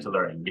dive into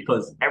learning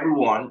because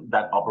everyone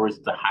that operates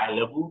at a high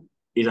level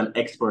is an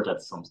expert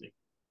at something.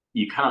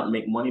 You cannot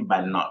make money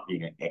by not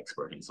being an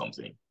expert in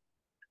something.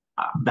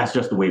 That's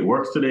just the way it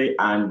works today.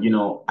 And,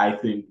 I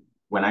think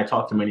when I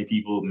talk to many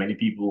people,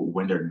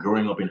 when they're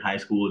growing up in high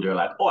school, they're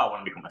like, oh, I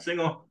want to become a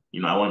singer.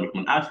 I want to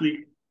become an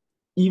athlete.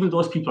 Even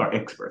those people are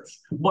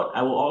experts. But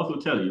I will also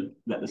tell you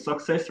that the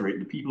success rate,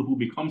 the people who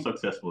become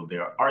successful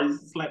there are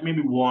it's like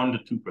maybe 1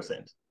 to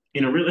 2%.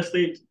 In a real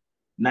estate,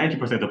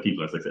 90% of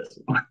people are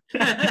successful.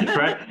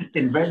 Right?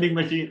 In vending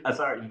machines,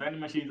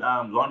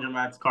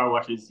 laundromats, car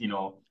washes,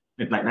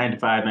 it's like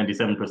 95,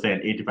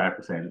 97%,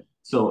 85%.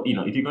 So,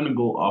 if you're gonna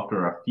go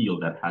after a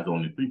field that has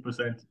only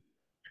 3%,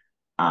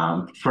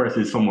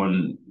 versus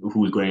someone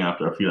who's going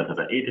after a field that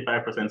has an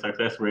 85%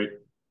 success rate,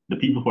 the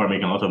people who are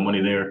making a lot of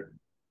money there,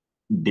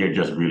 they're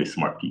just really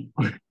smart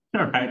people.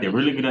 All right. They're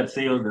really good at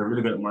sales, they're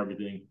really good at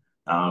marketing,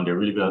 they're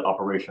really good at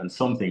operations,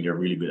 something they're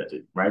really good at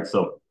it, right?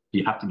 So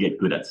you have to get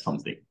good at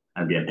something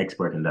and be an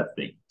expert in that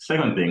thing.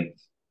 Second thing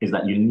is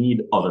that you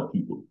need other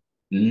people.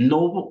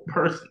 No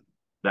person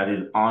that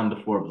is on the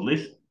Forbes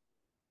list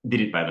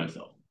did it by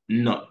themselves.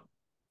 None.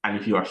 And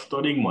if you are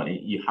studying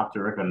money, you have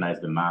to recognize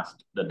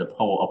the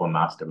power of a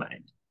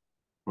mastermind,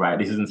 right?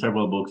 This is in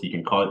several books. You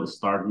can call it the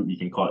star group, you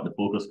can call it the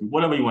focus group,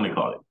 whatever you want to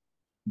call it,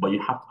 but you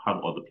have to have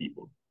other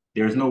people.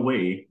 There's no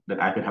way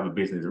that I could have a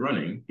business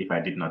running if I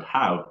did not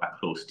have a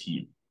close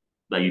team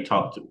that you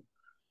talk to,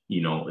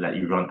 that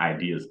you run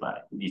ideas by.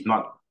 It's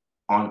not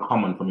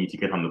uncommon for me to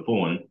get on the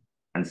phone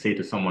and say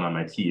to someone on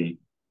my team,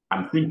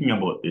 I'm thinking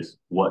about this.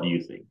 What do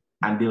you think?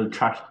 And they'll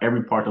trash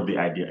every part of the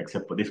idea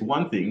except for this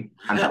one thing,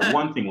 and that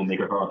one thing will make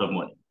a lot of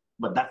money.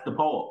 But that's the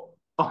power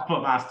of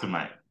a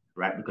mastermind,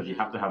 right? Because you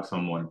have to have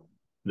someone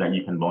that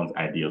you can bounce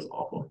ideas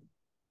off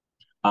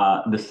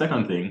of. The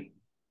second thing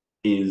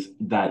is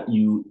that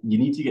you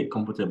need to get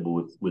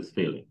comfortable with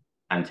failing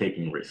and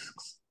taking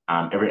risks.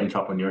 Every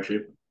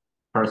entrepreneurship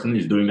person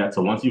is doing that.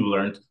 So once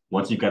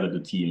you've gathered the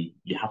team,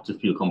 you have to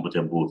feel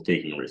comfortable with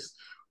taking risks.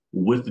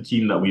 With the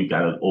team that we've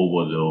gathered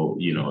over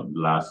the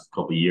last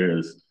couple of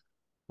years,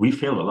 we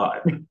failed a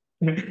lot.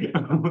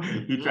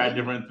 We tried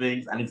different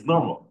things, and it's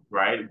normal,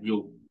 right?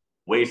 We'll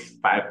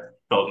waste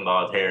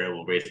 $5,000 here,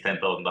 we'll waste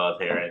 $10,000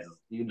 here.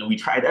 And we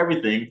tried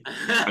everything,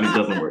 and it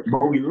doesn't work.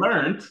 But we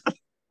learned.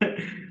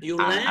 You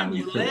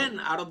learn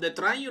out of the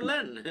try, you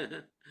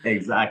learn.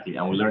 Exactly.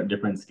 And we learned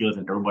different skills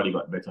and everybody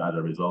got better as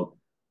a result.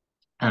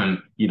 And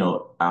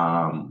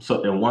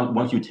so then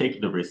once you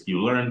take the risk,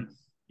 you learn,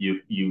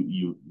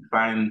 you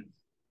find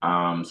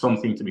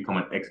something to become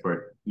an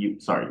expert.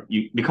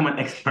 You become an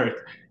expert,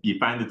 you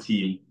find the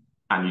team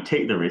and you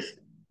take the risk.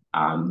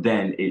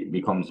 Then it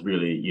becomes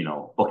really,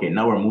 okay,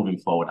 now we're moving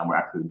forward and we're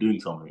actually doing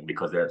something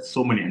because there are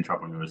so many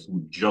entrepreneurs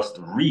who just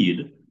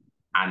read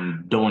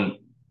and don't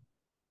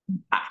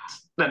act.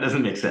 That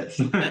doesn't make sense,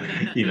 and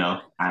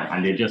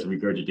they're just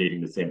regurgitating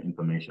the same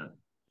information.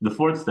 The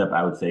fourth step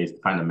I would say is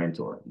to find a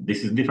mentor.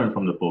 This is different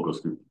from the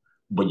focus group,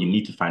 but you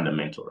need to find a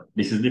mentor.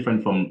 This is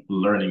different from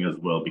learning as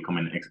well,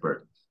 becoming an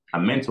expert. A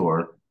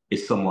mentor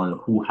is someone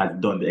who has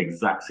done the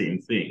exact same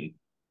thing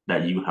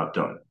that you have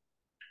done.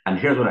 And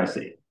here's what I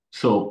say.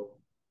 So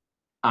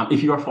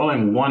if you are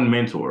following one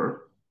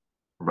mentor,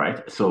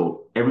 right?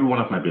 So every one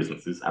of my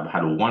businesses, I've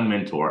had one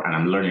mentor and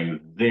I'm learning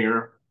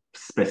their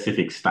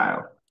specific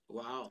style.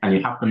 Wow. And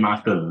you have to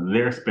master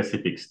their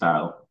specific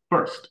style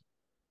first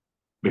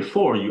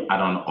before you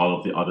add on all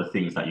of the other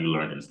things that you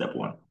learned in step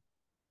one.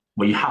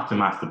 But you have to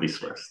master this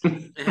first,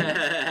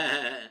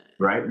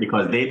 right?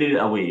 Because they did it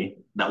a way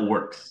that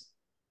works,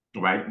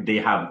 right? They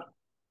have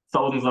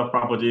thousands of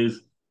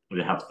properties,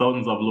 they have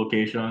thousands of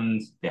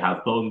locations, they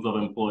have thousands of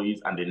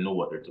employees, and they know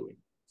what they're doing.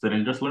 So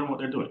then just learn what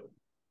they're doing,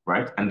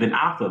 right? And then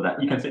after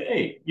that, you can say,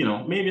 hey,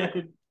 maybe I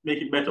could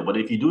make it better. But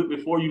if you do it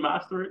before you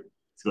master it,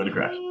 it's going to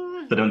crash.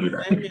 So don't do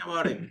that. Tell me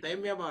about it. Tell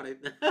me about it.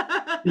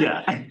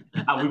 Yeah.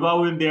 And we've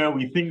all been there.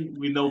 We think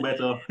we know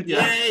better.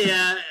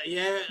 Yeah.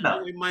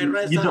 No, With my you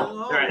restaurant.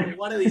 don't. Right.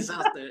 What a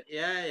disaster.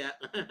 Yeah.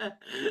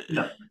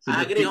 No. So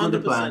I just agree stick with the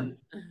 100%. plan.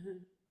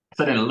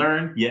 So then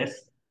learn,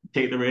 yes,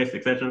 take the risk,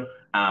 etc.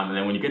 And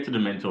then when you get to the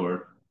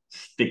mentor,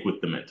 stick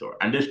with the mentor.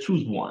 And just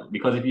choose one.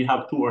 Because if you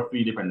have 2 or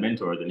 3 different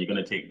mentors and you're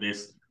going to take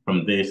this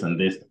from this and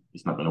this,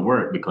 it's not going to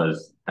work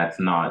because that's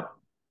not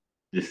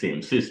the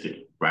same system,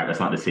 right? That's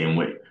not the same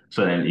way.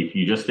 So then if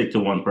you just stick to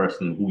one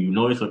person who you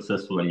know is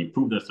successful and you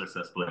prove they're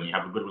successful and you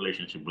have a good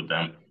relationship with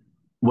them,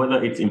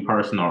 whether it's in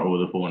person or over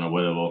the phone or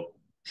whatever,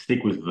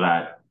 stick with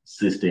that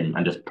system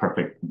and just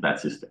perfect that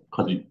system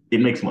because it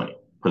makes money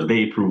because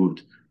they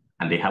proved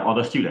and they have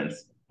other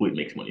students who it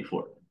makes money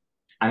for.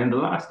 And then the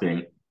last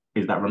thing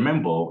is that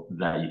remember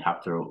that you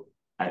have to,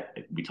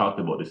 we talked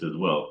about this as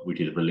well, which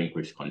is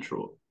relinquish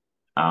control.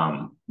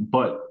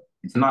 But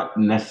it's not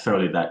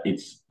necessarily that,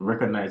 it's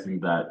recognizing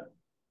that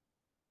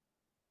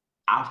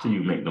after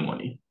you make the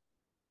money,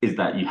 is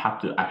that you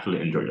have to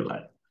actually enjoy your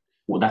life.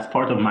 Well, that's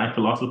part of my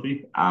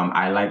philosophy.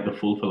 I like the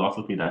full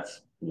philosophy.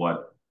 That's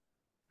what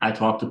I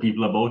talk to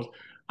people about,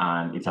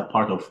 and it's a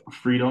part of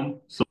freedom.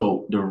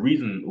 So the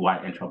reason why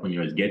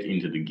entrepreneurs get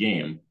into the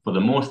game, for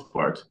the most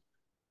part,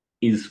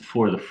 is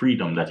for the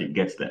freedom that it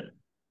gets them.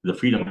 The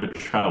freedom to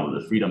travel,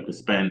 the freedom to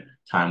spend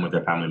time with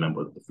their family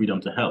members, the freedom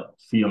to help,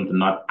 freedom to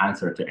not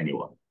answer to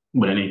anyone.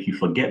 But then if you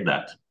forget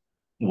that,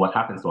 what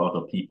happens to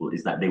other people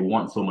is that they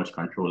want so much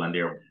control and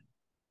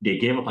they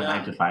gave up a nine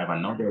Yeah. to five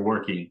and now they're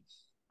working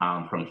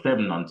from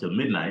 7 until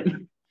midnight.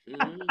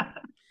 Mhm.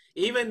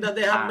 Even that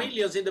they have And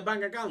millions in the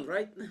bank account,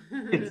 right?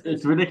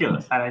 it's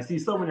ridiculous. And I see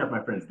so many of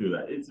my friends do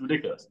that. It's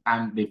ridiculous.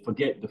 And they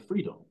forget the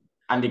freedom.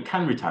 And they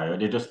can retire,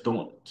 they just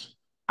don't.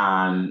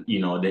 And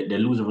they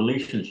lose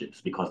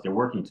relationships because they're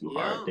working too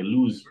hard. Yeah. They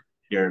lose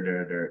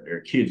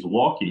their kids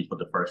walking for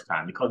the first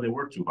time because they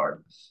work too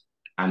hard.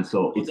 And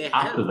so Or it's the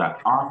after health. that,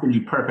 after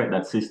you perfect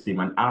that system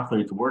and after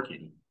it's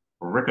working,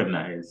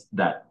 recognize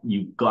that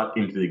you got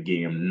into the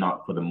game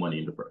not for the money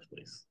in the first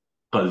place.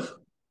 Because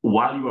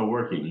while you are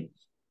working,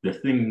 the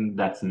thing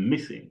that's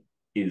missing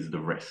is the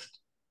rest.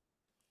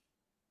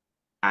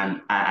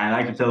 And I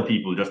like to tell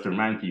people, just to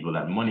remind people,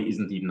 that money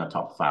isn't even a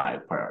top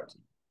five priority,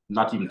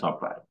 not even top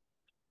five,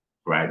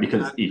 right?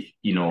 Because Exactly.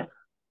 if,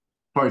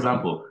 for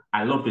example,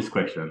 I love this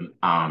question.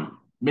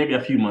 Maybe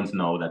a few months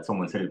now that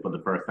someone said it for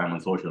the first time on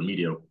social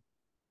media,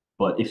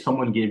 but if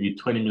someone gave you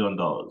 $20 million,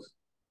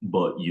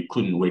 but you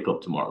couldn't wake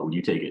up tomorrow, would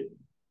you take it?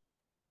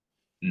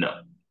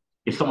 No.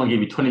 If someone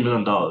gave you $20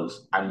 million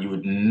and you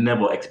would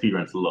never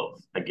experience love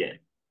again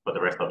for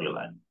the rest of your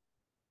life,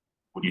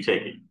 would you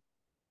take it?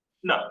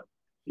 No.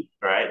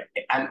 Right?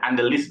 And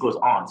the list goes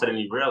on. So then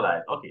you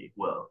realize, okay,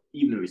 well,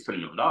 even if it's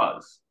 $20 million,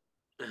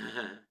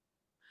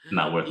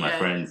 not worth my Yeah.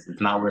 friends. It's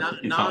not worth.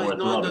 It's Now not it's worth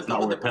not on love. the It's top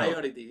not of the worth health.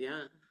 priority.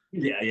 Yeah.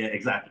 Yeah,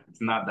 exactly.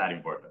 It's not that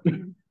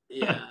important.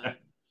 Yeah.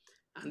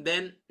 And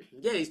then,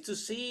 yeah, it's to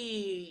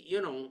see,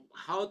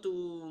 how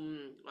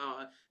to,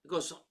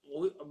 because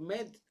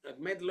I've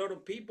met a lot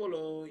of people,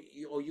 or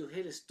you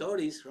hear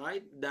stories,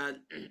 right? That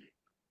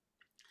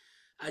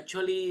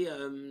actually,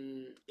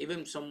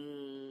 even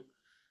some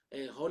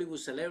Hollywood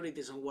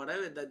celebrities and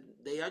whatever, that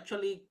they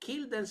actually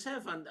kill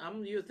themselves.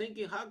 And you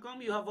thinking, how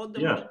come you have all the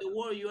money Yeah, in the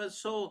world? You are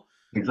so.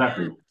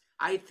 exactly.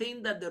 I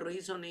think that the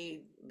reason is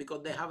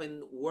because they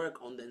haven't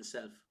worked on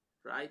themselves,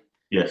 right?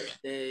 Yes,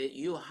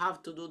 You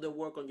have to do the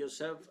work on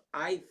yourself.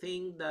 I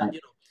think that the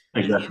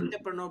exactly.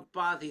 entrepreneur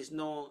path is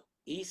not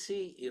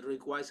easy. It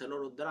requires a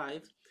lot of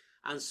drive,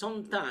 and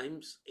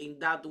sometimes in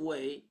that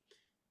way,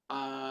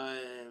 uh,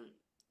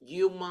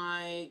 you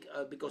might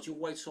because you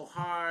work so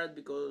hard,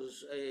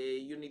 because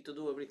you need to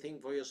do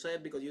everything for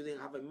yourself, because you didn't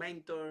have a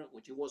mentor,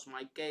 which was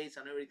my case,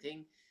 and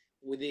everything.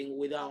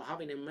 Without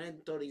having a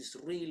mentor is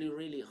really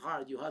really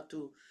hard. You have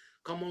to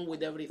come on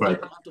with everything. Right,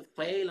 You have to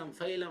fail and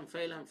fail and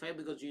fail and fail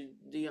because you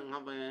didn't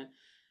have a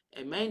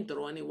mentor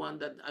or anyone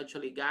that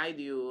actually guide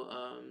you.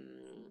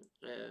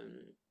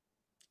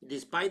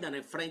 Despite that,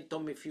 a friend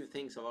told me a few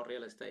things about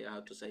real estate. I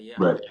have to say, yeah,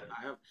 right,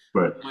 I have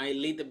right, my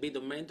little bit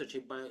of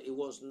mentorship, but it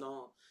was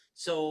not.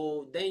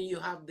 So then you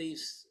have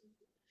this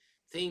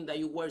thing that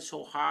you work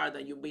so hard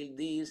and you build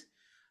this,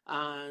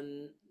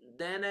 and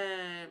then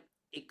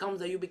it comes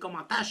that you become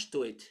attached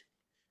to it.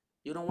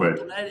 You don't want right,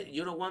 to let it.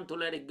 You don't want to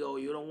let it go.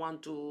 You don't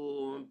want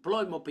to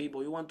employ more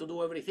people. You want to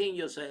do everything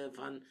yourself,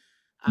 and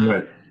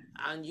right.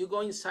 and you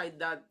go inside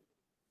that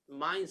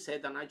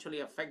mindset and actually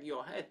affect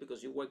your head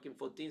because you're working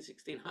 14,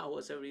 16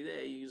 hours every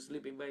day. You're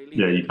sleeping very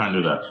Yeah, little, you can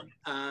do that.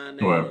 and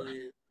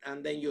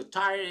Right, then you're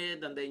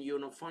tired, and then you're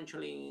not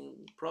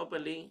functioning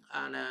properly,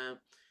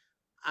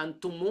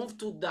 and to move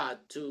to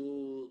that,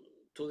 to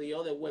the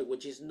other way,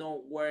 which is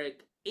not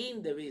work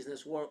in the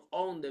business, work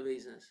on the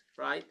business,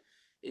 right?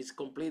 It's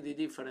completely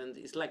different.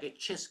 It's like a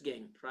chess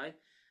game, right?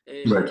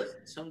 right,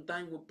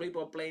 Sometimes when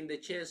people are playing the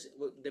chess,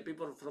 the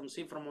people from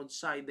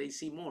outside, they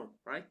see more,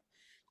 right?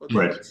 Because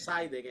they're right,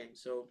 inside the game.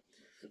 So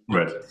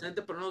right, as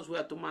entrepreneurs, we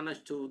have to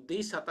manage to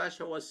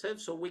disattach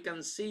ourselves so we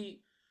can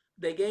see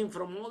the game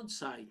from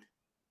outside,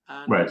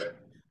 and right.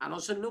 and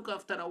also look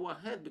after our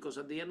health, because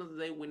at the end of the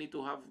day, we need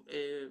to have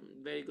a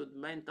very good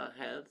mental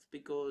health,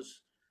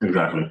 because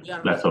Exactly. we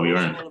are That's how we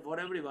earn. responsible for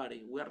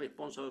everybody. We are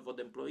responsible for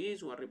the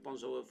employees. We are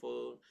responsible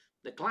for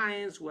the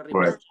clients. We are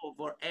Right. responsible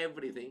for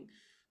everything.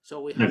 So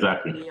we have to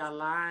Exactly. be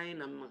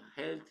aligned and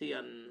healthy,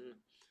 and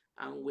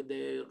with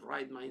the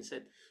right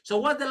mindset. So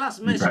what's the last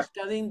Okay. message,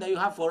 Kadim, that you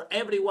have for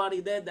everybody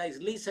there that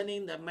is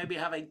listening, that maybe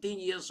have 18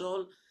 years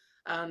old,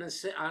 and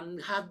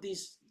have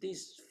this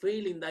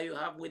feeling that you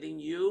have within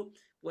you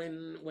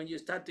when you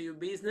start your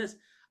business,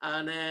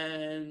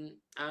 And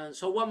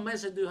so what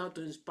message do you have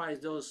to inspire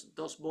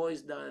those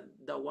boys that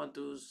want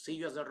to see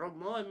you as a role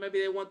model?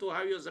 Maybe they want to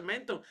have you as a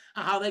mentor,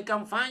 and how they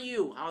can find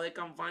you,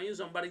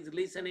 somebody's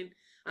listening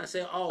and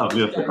say, oh,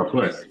 this guy is Of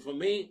course. amazing for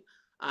me.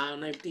 I'm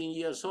 19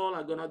 years old,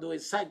 I'm gonna do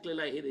exactly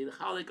like he did.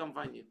 How they can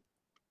find you?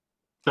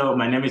 So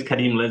my name is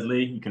Kadeem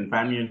Leslie. You can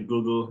find me on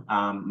Google.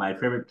 My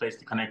favorite place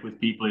to connect with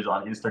people is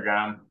on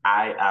Instagram.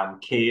 I am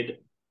Cade,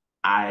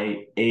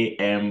 IAMKADE_.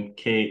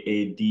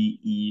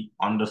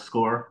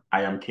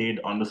 I am Cade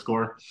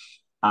 _.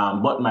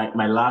 But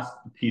my last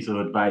piece of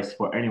advice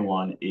for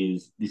anyone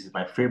is, this is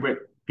my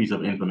favorite piece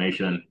of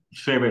information,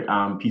 favorite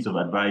piece of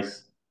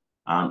advice,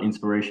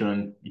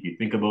 inspiration. If you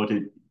think about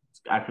it, it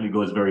actually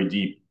goes very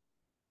deep.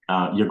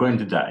 You're going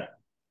to die.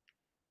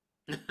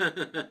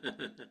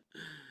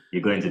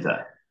 You're going to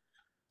die.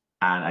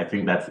 And I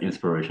think that's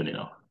inspiration, you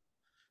know.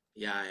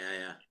 Yeah.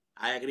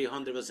 I agree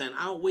 100%.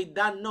 And with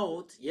that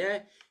note, yeah,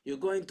 you're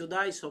going to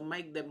die, so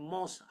make the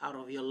most out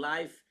of your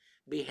life.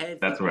 Be healthy,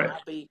 That's be right.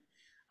 happy,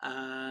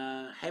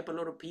 help a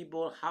lot of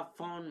people, have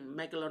fun,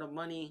 make a lot of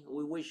money.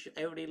 We wish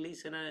every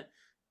listener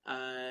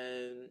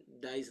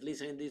that is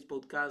listening to this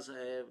podcast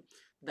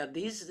that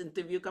this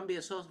interview can be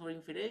a source of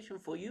inspiration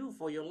for you,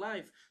 for your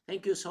life.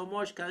 Thank you so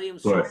much, Kadim.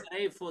 So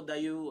grateful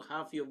that you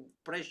have your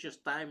precious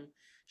time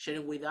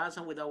sharing with us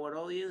and with our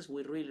audience.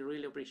 We really,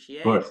 really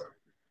appreciate it.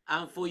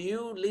 And for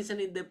you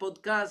listening to the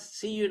podcast,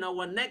 see you in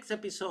our next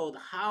episode.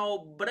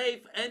 How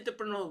brave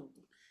entrepreneurs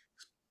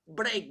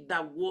break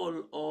that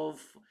wall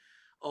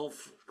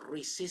of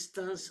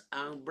resistance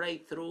and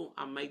break through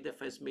and make the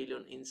first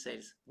million in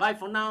sales. Bye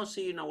for now.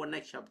 See you in our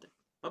next chapter.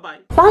 Bye-bye.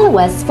 Follow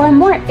us for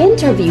more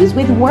interviews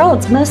with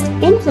world's most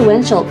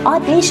influential,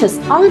 audacious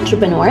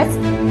entrepreneurs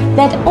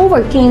that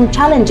overcame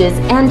challenges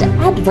and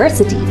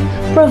adversity,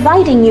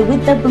 providing you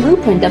with the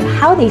blueprint of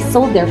how they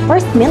sold their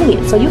first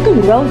million so you can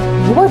grow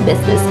your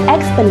business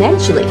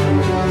exponentially.